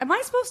face. Am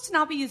I supposed to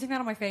not be using that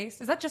on my face?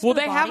 Is that just Well, for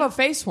the they body? have a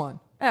face one.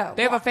 Oh,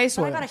 they have a face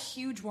but oil. I got a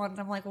huge one. And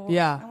I'm like, well,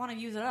 Yeah. I want to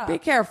use it up. Be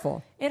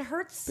careful. It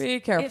hurts. Be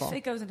careful. If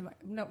it goes into my...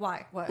 No,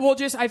 why? What? Well,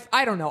 just,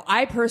 I don't know.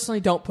 I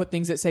personally don't put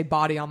things that say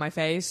body on my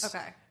face.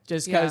 Okay.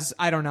 Just because,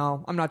 I don't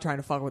know. I'm not trying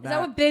to fuck with Is that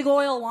what Big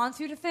Oil wants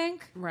you to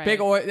think? Right. Big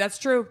oil. That's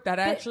true. That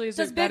actually is.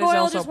 Does that Big is Oil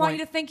also just a want point.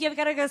 you to think you've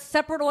got a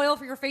separate oil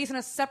for your face and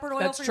a separate oil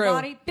That's for true. your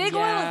body? Big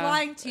Oil is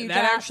lying to you,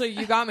 That Jack. actually,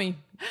 you got me.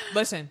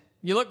 Listen,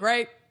 you look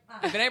great.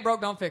 If it ain't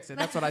broke, don't fix it.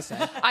 That's what I say.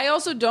 I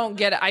also don't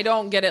get it. I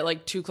don't get it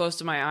like too close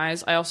to my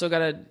eyes. I also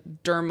got a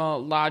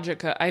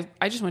Dermalogica.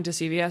 I just went to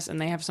CVS and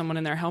they have someone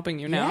in there helping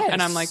you now. Yes.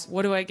 And I'm like,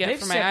 what do I get They've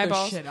for set my their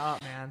eyeballs? shit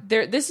up, man.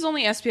 This is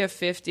only SPF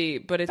 50,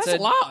 but it's That's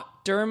a lot.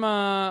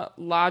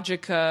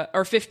 Dermalogica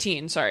or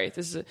 15. Sorry,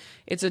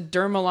 it's a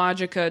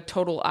Dermalogica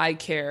Total Eye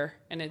Care,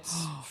 and it's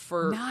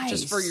for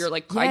just for your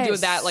like. I do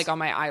Yes. that like on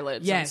my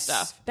eyelids and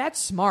stuff. That's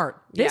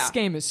smart. This Yeah.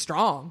 game is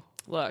strong.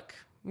 Look,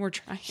 we're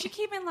trying. She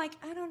came in like,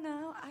 I don't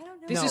know.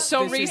 This No, is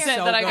so this is recent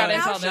so that I got good.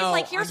 into Now she's No,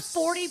 like, here's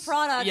 40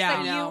 products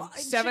Yeah, that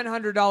you...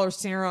 $700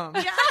 serum.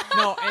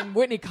 No, and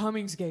Whitney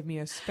Cummings gave me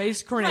a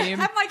face cream.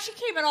 I'm like, she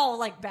came in all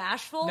like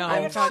bashful. No, what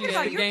are you talking the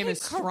about? You game came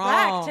is correct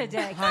strong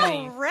today.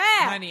 honey.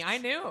 Correct. Honey, I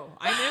knew.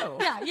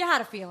 Yeah, you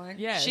had a feeling.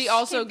 Yes. She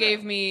also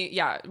gave me,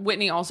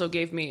 Whitney also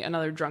gave me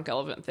another Drunk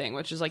Elephant thing,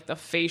 which is like the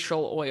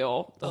facial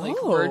oil, the like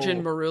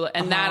virgin marula,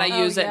 and that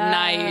I use at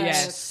night.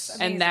 Yes.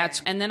 And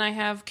then I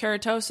have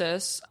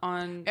keratosis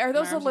on. Are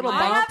those my the arms little and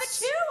I legs. have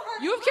bumps? it too.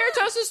 honey. You have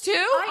keratosis too?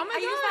 Oh my I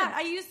use god! that.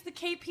 I use the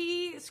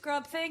KP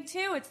scrub thing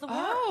too. It's the worst.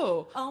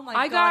 Oh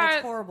my god,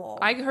 it's horrible.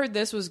 I heard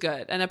this was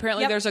good, and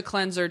apparently Yep. there's a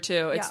cleanser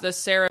too. It's Yeah. the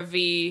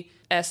CeraVe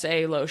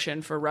SA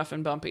lotion for rough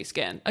and bumpy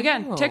skin.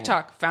 Again, Oh.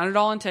 TikTok. Found it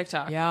all on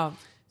TikTok. Yeah.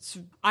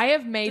 I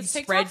have made Does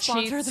TikTok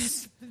sponsor spreadsheets.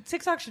 this?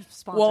 TikTok should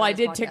sponsor. Well, I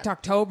this did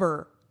podcast.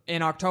 TikToktober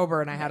in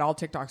October, and I had all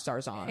TikTok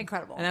stars on.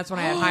 Incredible. And that's when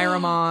I had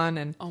Hiram on,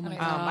 and Oh my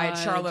I had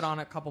God. Charlotte on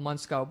a couple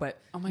months ago. But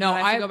Oh my no, god!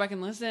 I have to go back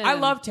and listen. I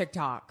love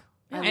TikTok.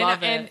 I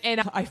love it. And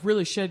I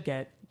really should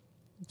get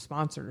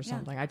sponsored or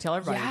something. I tell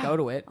everybody to go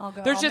to it. I'll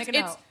go. There's I'll just make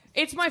a note.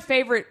 it's my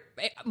favorite.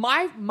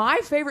 My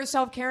favorite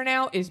self care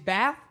now is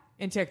bath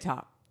and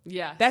TikTok.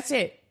 Yeah, That's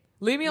it.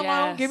 Leave me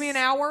alone. Yes. Give me an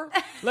hour.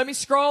 Let me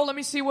scroll. Let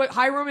me see what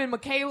Hiram and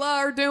Michaela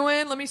are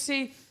doing. Let me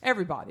see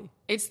everybody.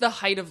 It's the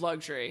height of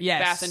luxury.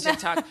 Yes. Bath and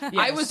TikTok.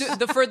 I was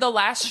for the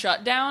last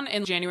shutdown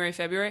in January,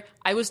 February.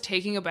 I was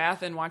taking a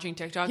bath and watching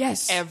TikTok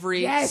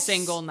every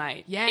single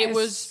night. Yes. It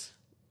was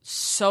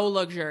so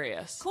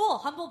luxurious. Cool.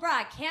 Humble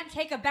brag. Can't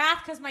take a bath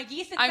because my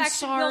yeast infection I'm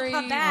sorry. will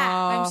come back.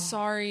 I'm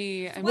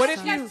sorry. What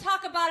if let's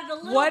talk about it a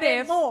little What bit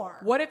if more?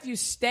 What if you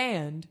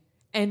stand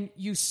and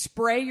you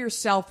spray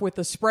yourself with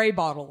a spray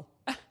bottle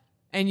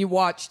and you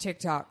watch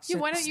TikTok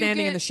why don't you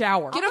standing in get- the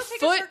shower? get I'll a take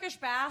foot- a Turkish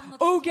bath. and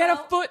let's Oh, get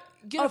a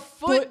go.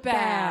 foot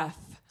bath.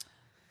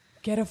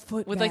 Get a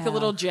foot with bath. like the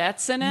little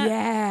jets in it.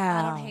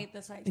 Yeah. I don't hate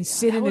this idea. And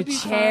sit in a would be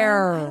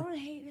chair. I don't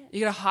hate it. You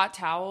get a hot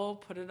towel,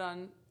 put it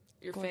on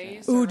your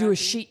face. Ooh, or do a around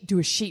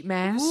sheet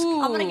mask.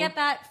 I'm gonna get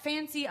that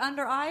fancy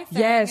under eye thing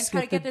Yes, and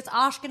try to get get this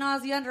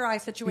Ashkenazi under eye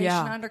situation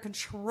Yeah. under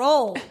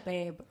control,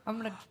 babe. I'm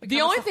gonna become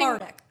The only thing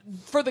Sephardic.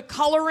 for the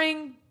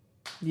coloring,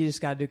 you just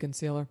gotta do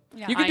concealer.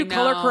 Yeah. You could do I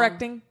color know.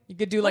 correcting. You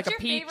could do like What's a your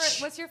peach. favorite?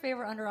 What's your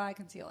favorite under eye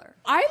concealer?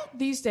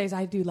 These days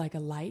I do like a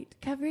light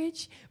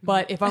coverage,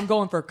 but if I'm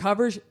going for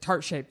coverage,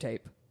 Tarte Shape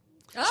Tape.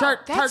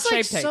 Tarte That's Shape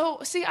like Tape. so.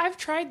 See, I've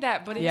tried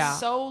that, but it's Yeah.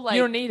 so like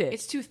You don't need it.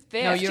 It's too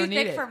thick. No, It's you too don't need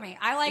thick it. for me.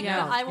 I like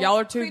Yeah. the I will Y'all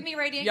are too- creamy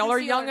radiant y'all are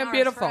concealer young in and ours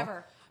beautiful.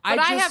 forever. But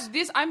I just- have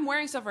this. I'm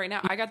wearing stuff right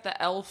now. I got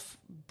the Elf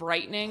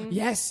brightening.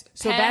 Yes.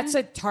 So pen. that's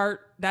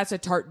a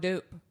Tarte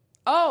dupe.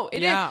 Oh, it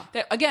is. Yeah.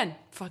 Again,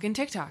 fucking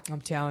TikTok.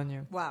 I'm telling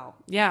you. Wow.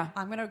 Yeah.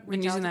 I'm gonna Been reach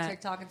out using to that.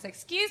 TikTok and say,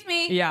 "Excuse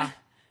me." Yeah.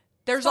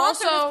 There's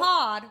Sponsor also this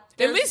pod.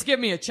 At least give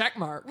me a check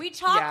mark. We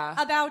talk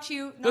Yeah. about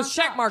you. Those nonstop.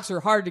 check marks are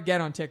hard to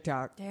get on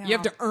TikTok. Damn. You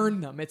have to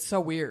earn them. It's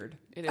so weird.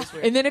 It is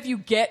weird. And then if you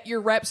get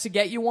your reps to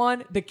get you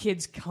one, the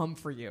kids come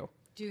for you.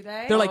 Do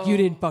they? They're like, you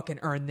didn't fucking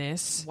earn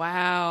this.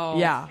 Wow.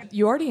 Yeah.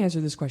 You already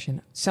answered this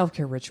question.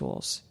 Self-care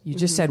rituals. You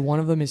just said one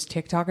of them is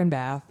TikTok and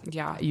bath.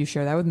 Yeah. You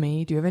share that with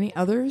me. Do you have any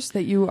others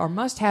that you are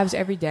must-haves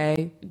every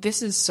day?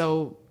 This is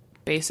so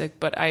basic,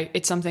 but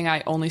it's something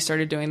I only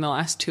started doing the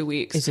last 2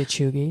 weeks. Is it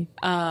chuggy?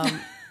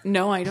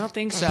 No, I don't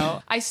think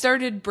so. I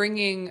started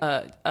bringing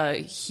a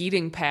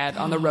heating pad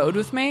on the road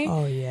with me.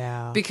 Oh,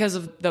 yeah. Because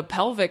of the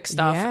pelvic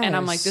stuff. And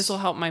I'm like, Yes. this will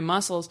help my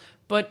muscles.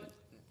 But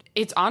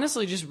it's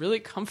honestly just really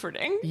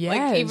comforting. Yes.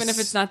 Like, even if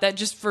it's not that,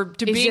 just for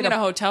being in a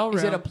hotel room.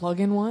 Is it a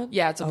plug-in one?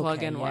 Yeah, it's a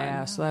plug-in one.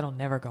 Yeah, so that'll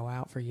never go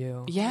out for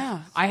you.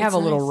 Yeah. I have a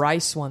it's little nice.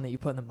 rice one that you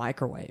put in the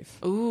microwave.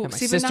 Ooh, that my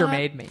see, but sister not-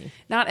 made me.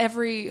 Not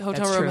every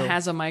hotel That's room true.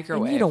 has a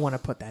microwave. And you don't want to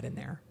put that in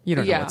there. You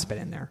don't know Yeah. what's been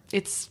in there.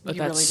 It's You that's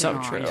really so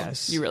don't. true.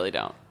 Yes. You really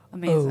don't.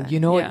 Amazing. Oh, you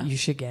know Yeah. what you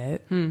should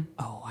get?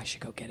 Oh, I should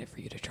go get it for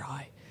you to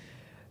try.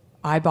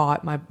 I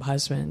bought my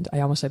husband. I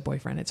almost said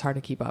boyfriend. It's hard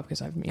to keep up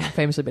because I've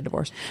famously been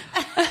divorced.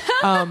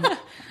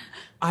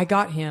 I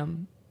got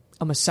him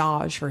a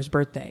massage for his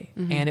birthday,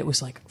 and it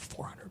was like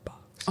 $400.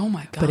 Oh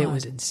my god! But it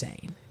was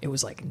insane. It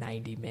was like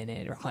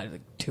 90-minute or like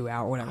 2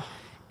 hour, whatever.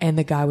 And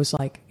the guy was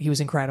like, he was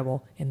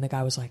incredible. And the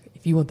guy was like,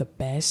 if you want the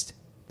best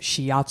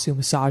shiatsu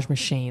massage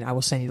machine, I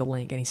will send you the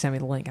link. And he sent me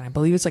the link, and I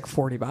believe it's like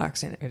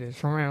 $40, and it is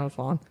from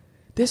Amazon.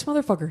 This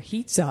motherfucker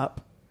heats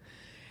up.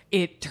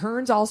 It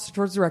turns all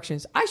sorts of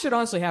directions. I should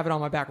honestly have it on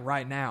my back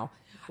right now.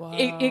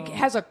 It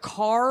has a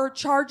car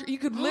charger. You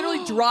could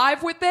literally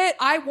drive with it.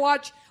 I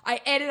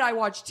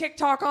watch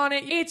TikTok on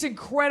it. It's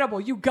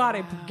incredible. You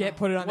gotta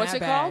put it on What's that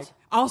it bag. called?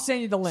 I'll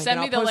send you the link. Send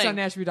and me I'll the post link. it on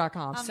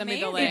Nashville.com. Send me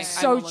the link. It's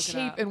I so will look it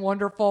cheap up. and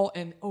wonderful,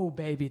 and oh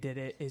baby,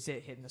 is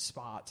it hitting the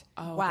spot?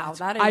 Oh, Wow,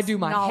 that is I do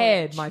my knowledge.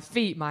 head, my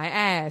feet, my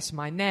ass,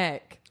 my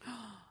neck,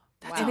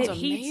 That and sounds it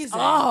heats amazing.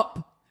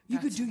 up. You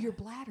could do your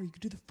bladder. You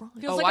could do the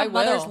front. Feels Oh, like I a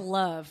mother's will.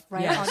 love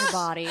right Yes. on your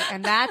body.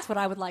 And that's what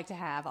I would like to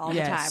have all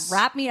Yes. the time.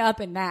 Wrap me up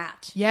in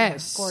that.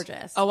 Yes.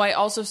 Gorgeous. Oh, I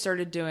also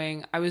started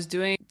I was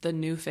doing the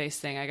new face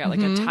thing. I got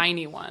like a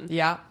tiny one.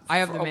 Yeah, I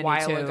have For the a mini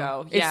while too.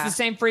 ago. It's Yeah. the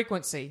same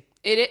frequency.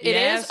 It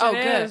Yes, is? Oh,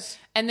 it good. is.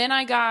 And then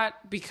I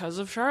got, because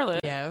of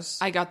Charlotte, Yes.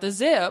 I got the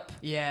zip.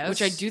 Yes.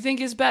 Which I do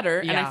think is better.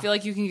 And Yeah. I feel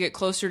like you can get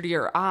closer to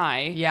your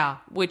eye. Yeah.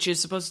 Which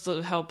is supposed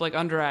to help like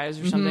under eyes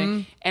or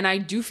something. And I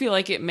do feel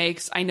like it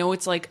makes, I know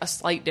it's like a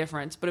slight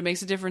difference, but it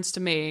makes a difference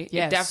to me.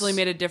 Yes. It definitely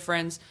made a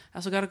difference. I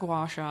also got a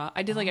gua sha.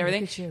 I did like look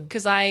everything. at you.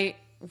 Because I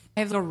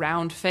have a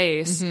round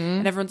face,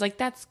 and everyone's like,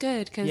 "That's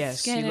good because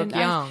Yes, skin you look and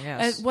young,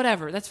 yes.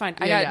 whatever, that's fine."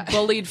 I Yeah, got yeah.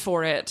 bullied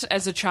for it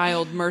as a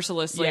child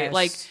mercilessly. Yes.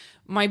 Like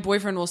my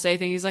boyfriend will say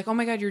things. He's like, "Oh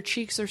my god, your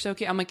cheeks are so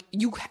cute." I'm like,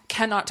 "You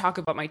cannot talk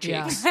about my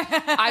cheeks."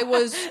 I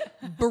was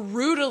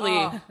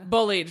brutally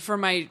bullied for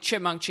my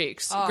chipmunk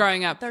cheeks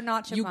growing up. They're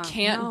not You chipmunk.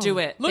 can't No. do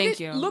it. Look Thank at,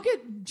 you. Look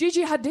at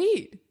Gigi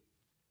Hadid.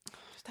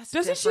 That's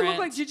Doesn't she look different.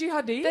 like Gigi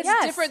Hadid? That's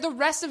Yes. different. The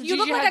rest of You Gigi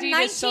look like a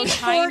Hadid is so 1940s.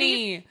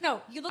 tiny.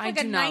 No, you look I like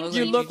do a not look 1940s.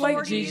 like You look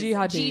like Gigi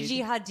Hadid.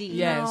 Gigi Hadid.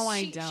 Yes. No, I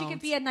She don't. could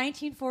be a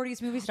 1940s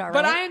movie star,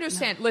 But right? I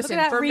understand. Look Listen,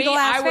 at that for me,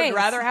 regal-ass I would face.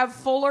 rather have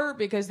fuller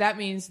because that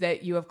means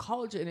that you have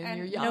collagen and And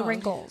you're no young.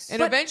 wrinkles. And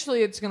But-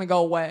 eventually it's going to go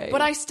away.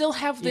 But I still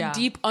have the Yeah.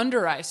 deep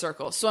under eye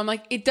circles. So I'm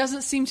like, it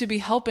doesn't seem to be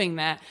helping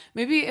that.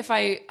 Maybe if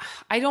I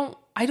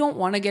don't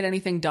want to get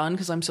anything done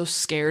because I'm so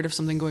scared of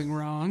something going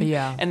wrong.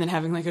 Yeah. And then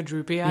having like a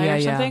droopy eye Yeah, or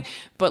yeah. something.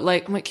 But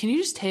like, I'm like, can you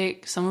just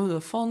take some of the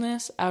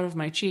fullness out of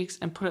my cheeks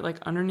and put it like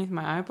underneath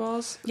my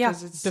eyeballs? Yeah.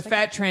 'Cause it's the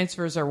fat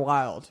transfers are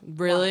wild.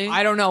 Really?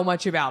 I don't know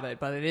much about it,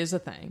 but it is a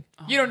thing.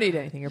 You don't need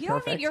anything. You're You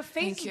perfect. don't need your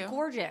face Thank you. is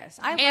gorgeous.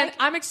 and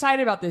I'm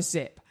excited about this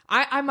zip.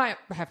 I might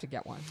have to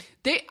get one.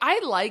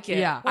 I like it.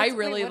 Yeah. I Wait,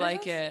 really what is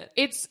like this? it.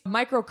 It's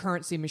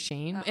microcurrency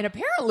machine, and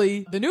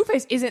apparently the new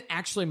face isn't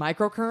actually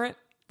microcurrent.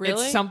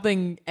 Really? It's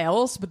something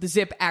else, but the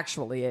zip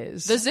actually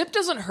is. The zip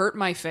doesn't hurt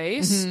my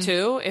face Mm-hmm.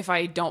 too if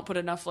I don't put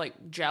enough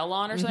like gel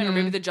on or something, or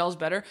maybe the gel's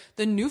better.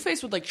 The new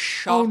face would like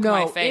shock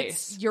my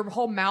face. Your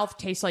whole mouth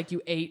tastes like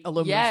you ate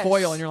aluminum Yes.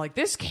 foil, and you're like,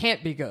 this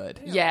can't be good.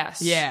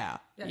 Yes. Yeah.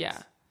 Yeah.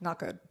 not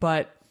good.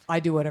 But I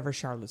do whatever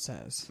Charlotte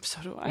says.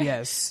 So do I.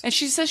 Yes. And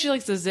she says she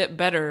likes the zip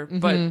better,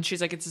 but she's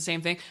like, it's the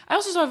same thing. I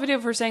also saw a video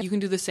of her saying you can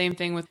do the same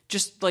thing with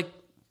just like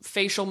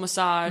facial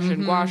massage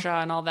and gua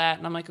sha and all that.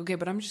 And I'm like, okay,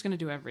 but I'm just going to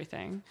do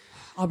everything.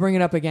 I'll bring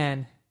it up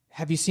again.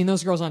 Have you seen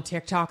those girls on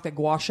TikTok that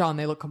gua sha and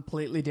they look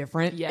completely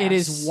different? Yes. It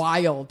is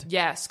wild.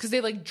 Yes, because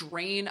they like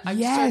drain. I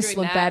Yes, started doing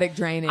lymphatic that.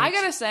 drainage. I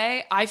gotta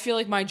say, I feel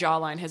like my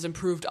jawline has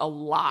improved a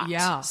lot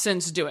Yeah.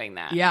 since doing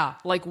that. Yeah.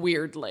 Like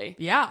weirdly.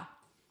 Yeah.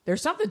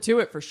 There's something to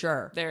it for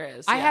sure. There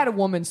is, I yeah. had a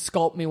woman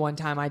sculpt me one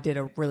time. I did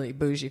a really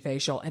bougie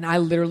facial, and I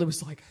literally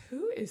was like,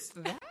 who is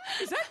that?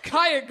 Is that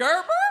Kaya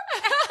Gerber?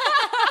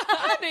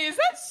 Honey, is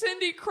that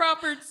Cindy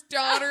Crawford's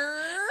daughter?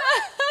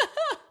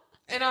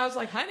 And I was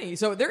like, honey,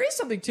 so there is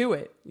something to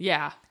it.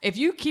 Yeah. If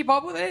you keep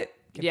up with it,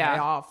 it can Yeah. pay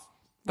off.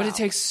 But Wow. it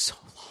takes so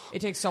long. It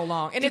takes so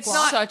long. And It's it's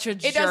not such a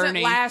It doesn't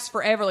journey. last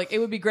forever. Like, it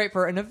would be great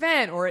for an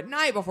event or at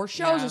night before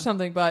shows Yeah. or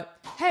something. But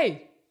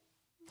hey,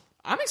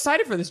 I'm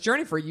excited for this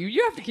journey for you.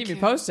 You have to keep me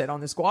posted on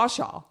this gua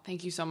sha.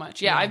 Thank you so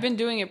much. Yeah, I've been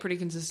doing it pretty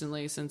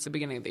consistently since the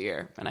beginning of the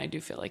year, and I do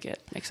feel like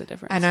it makes a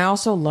difference. And I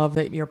also love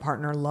that your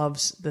partner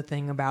loves the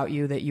thing about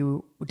you that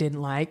you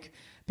didn't like.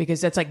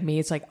 Because that's like me.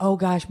 It's like, oh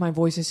gosh, my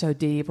voice is so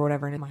deep or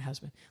whatever. And my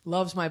husband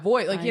loves my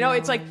voice. Like,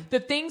 it's like the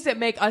things that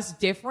make us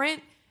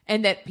different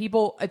and that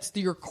people, it's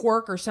your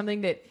quirk or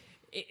something that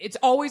it's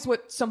always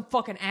what some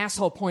fucking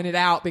asshole pointed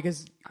out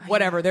because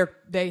whatever,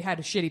 they had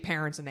shitty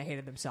parents and they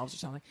hated themselves or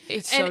something.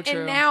 It's so true.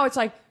 And now it's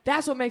like,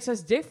 that's what makes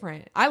us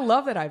different. I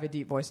love that I have a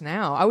deep voice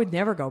now. I would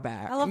never go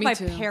back. I love my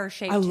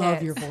pear-shaped tits. I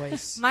love your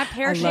voice. My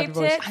pear-shaped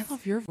tits. I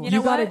love your voice.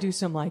 You got to do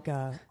some like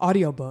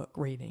audiobook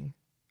reading.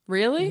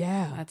 Really?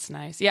 Yeah. That's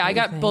nice. Yeah, I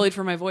got bullied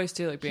for my voice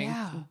too, like being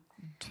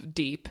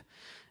deep.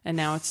 And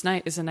now it's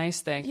nice. It's a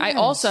nice thing. Yes. I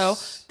also,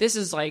 this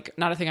is like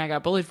not a thing I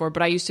got bullied for,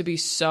 but I used to be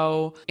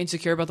so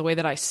insecure about the way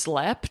that I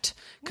slept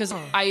because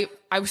I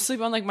would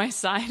sleep on like my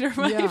side or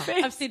my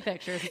face. I've seen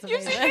pictures. It's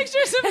You've seen amazing.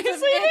 pictures of me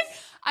sleeping?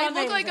 I look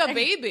amazing. like a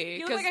baby.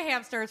 You look like a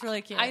hamster. It's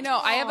really cute. I know.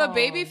 I have a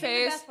baby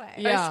face. best way.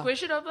 Yeah. I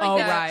squish it up like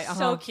that. Right.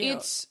 So cute.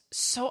 It's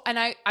so, and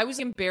I was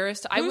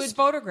embarrassed. I Who's would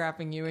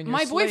photographing you in your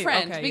my sleep?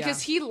 boyfriend Okay,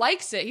 because he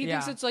likes it. He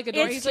thinks it's like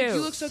adorable. It's He's like,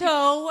 you look so cute.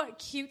 so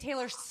cute,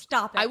 Taylor.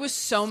 Stop it. I was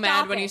so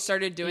mad when he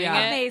started doing it.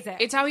 Amazing.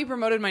 It's how he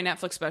promoted my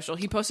Netflix special.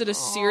 He posted a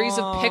series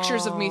of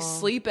pictures of me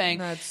sleeping.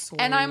 That's sweet.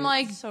 And I'm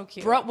like, So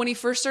cute. Bro, when he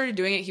first started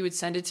doing it, he would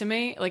send it to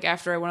me like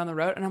after I went on the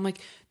road. And I'm like,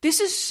 this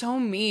is so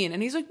mean.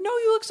 And he's like, no,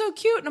 you look so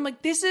cute. And I'm like,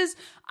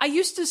 I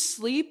used to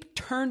sleep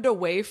turned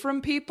away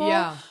from people.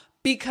 Yeah.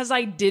 Because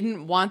I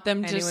didn't want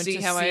them to Anyone see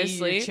to how I see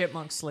sleep. your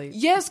chipmunk sleep.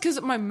 Yes,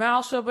 because my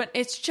mouth's open.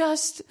 It's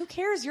just Who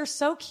cares? You're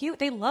so cute.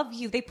 They love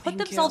you. They put Thank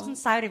themselves you.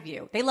 inside of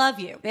you. They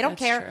love you. They don't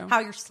That's care true. how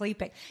you're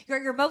sleeping. You're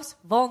at your most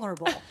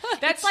vulnerable.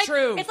 That's It's like,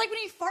 true. It's like when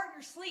you fart in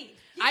your sleep.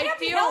 You I can't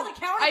be feel- held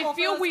accountable I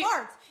feel for those we-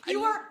 farts.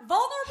 You are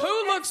vulnerable. Who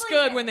and looks sleeping.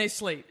 good when they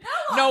sleep?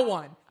 No one. No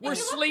one. We're If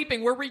you look-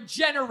 sleeping. We're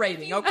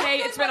regenerating, you look okay?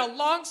 good It's been a when-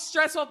 long,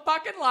 stressful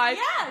fucking life.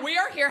 Yes. We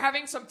are here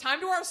having some time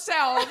to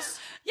ourselves.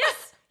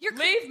 Yes. You're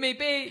Leave me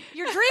be.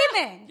 You're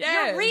dreaming.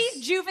 Yes. You're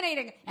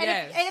rejuvenating. And,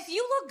 Yes. if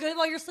you look good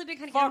while you're sleeping,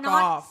 honey, Fuck you're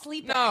not off.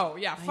 sleeping. No,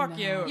 yeah, fuck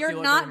you. if You're you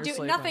look not good when doing.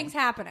 you're Nothing's sleeping.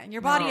 happening.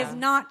 Your body No. is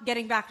not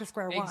getting back to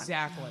square one.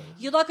 Exactly.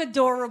 You look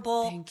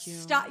adorable. Thank you.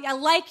 Stop. I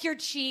like your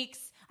cheeks.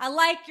 I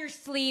like your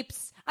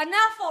sleeps.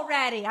 Enough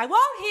already. I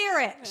won't hear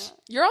it.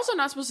 You're also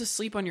not supposed to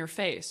sleep on your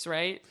face,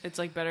 right? It's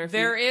like better if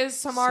There you is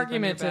some sleep on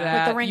argument to your that.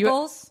 back. With the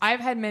wrinkles? I've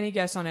had many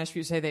guests on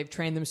SVU say they've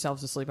trained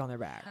themselves to sleep on their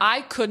back.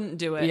 I couldn't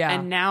do it. Yeah.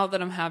 And now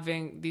that I'm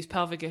having these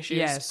pelvic issues,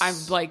 Yes. I'm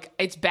like,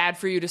 it's bad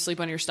for you to sleep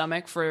on your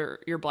stomach for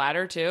your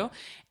bladder too.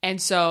 And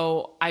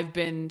so I've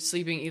been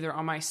sleeping either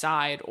on my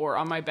side or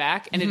on my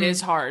back. And it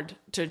is hard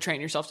to train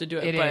yourself to do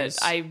it. It but is.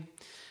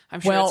 I'm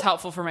sure Well- it's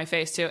helpful for my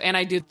face too. And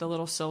I do the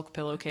little silk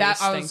pillowcase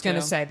That I thing was going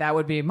to too. say that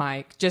would be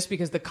just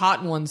because the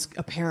cotton ones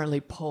apparently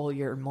pull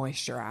your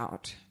moisture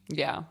out.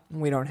 Yeah.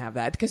 We don't have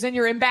that because then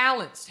you're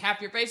imbalanced.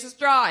 Half your face is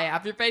dry,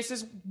 half your face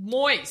is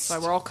moist. So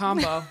we're all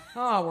combo.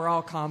 Oh, we're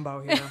all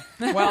combo here.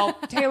 Well,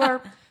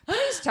 Taylor,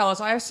 please tell us.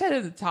 I said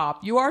at the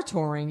top, you are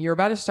touring. You're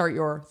about to start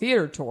your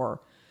theater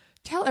tour.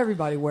 Tell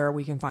everybody where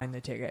we can find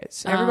the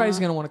tickets. Everybody's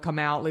going to want to come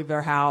out, leave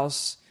their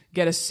house,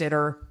 get a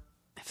sitter.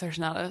 If there's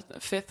not a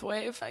fifth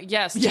wave.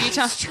 Yes, Yes.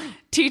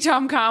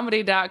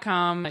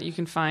 ttomcomedy.com. You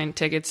can find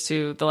tickets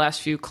to the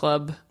last few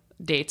club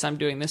dates I'm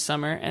doing this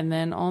summer and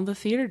then all the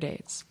theater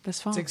dates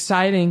this fall. It's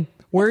exciting.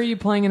 Where are you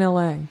playing in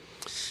LA?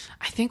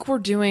 I think we're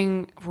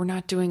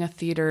not doing a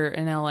theater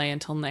in LA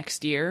until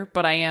next year,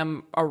 but I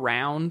am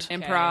around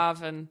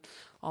improv and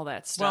all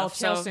that stuff. Well,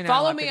 so Chelsea and I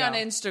follow will have me to on go.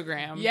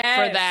 Instagram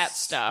Yes. for that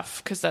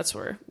stuff because that's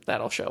where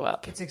that'll show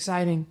up. It's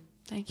exciting.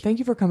 Thank you. Thank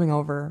you for coming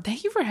over.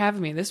 Thank you for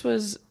having me. This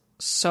was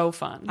so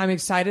fun. I'm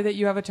excited that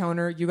you have a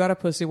toner. You got a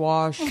pussy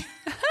wash.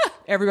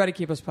 Everybody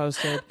keep us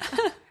posted.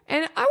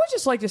 And I would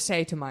just like to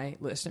say to my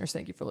listeners,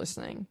 thank you for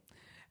listening.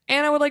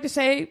 And I would like to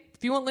say,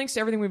 if you want links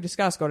to everything we've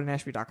discussed, go to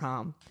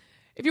nashville.com.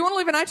 If you want to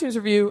leave an iTunes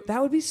review,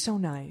 that would be so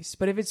nice.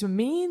 But if it's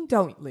mean,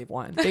 don't leave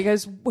one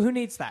because who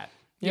needs that?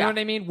 You know what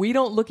I mean? We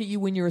don't look at you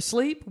when you're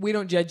asleep. We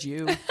don't judge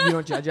you. You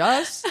don't judge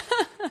us.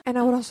 And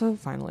I would also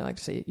finally like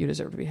to say, you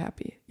deserve to be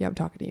happy. Yeah, I'm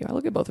talking to you. I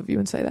look at both of you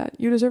and say that.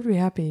 You deserve to be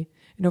happy.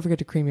 And don't forget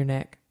to cream your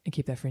neck and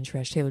keep that fringe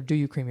fresh. Taylor, do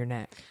you cream your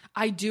neck?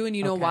 I do, and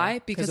you know Okay. why?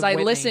 'Cause Because of I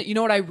Whitney. listen. You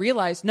know what I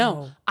realized? No,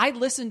 Oh. I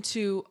listened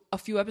to a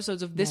few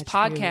episodes of this That's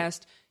podcast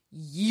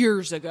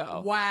years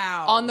ago.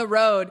 Wow. On the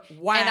road.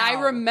 Wow. And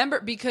I remember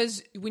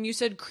because when you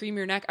said cream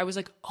your neck, I was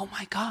like, oh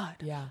my God.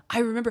 Yeah. I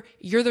remember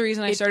you're the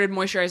reason I started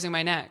moisturizing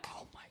my neck.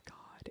 Oh my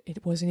God.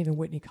 It wasn't even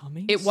Whitney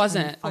Cummings? It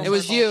wasn't. I'm It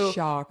was you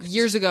shocked.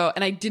 years ago,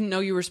 and I didn't know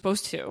you were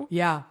supposed to.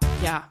 Yeah.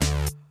 Yeah.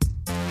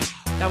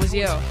 That was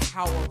you.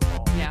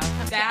 Powerful. Yeah.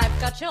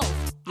 I've got chills.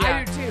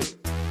 I do too.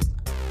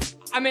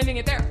 I'm ending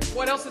it there.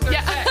 What else is there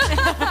to say?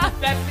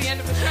 That's the end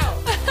of the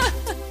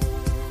show.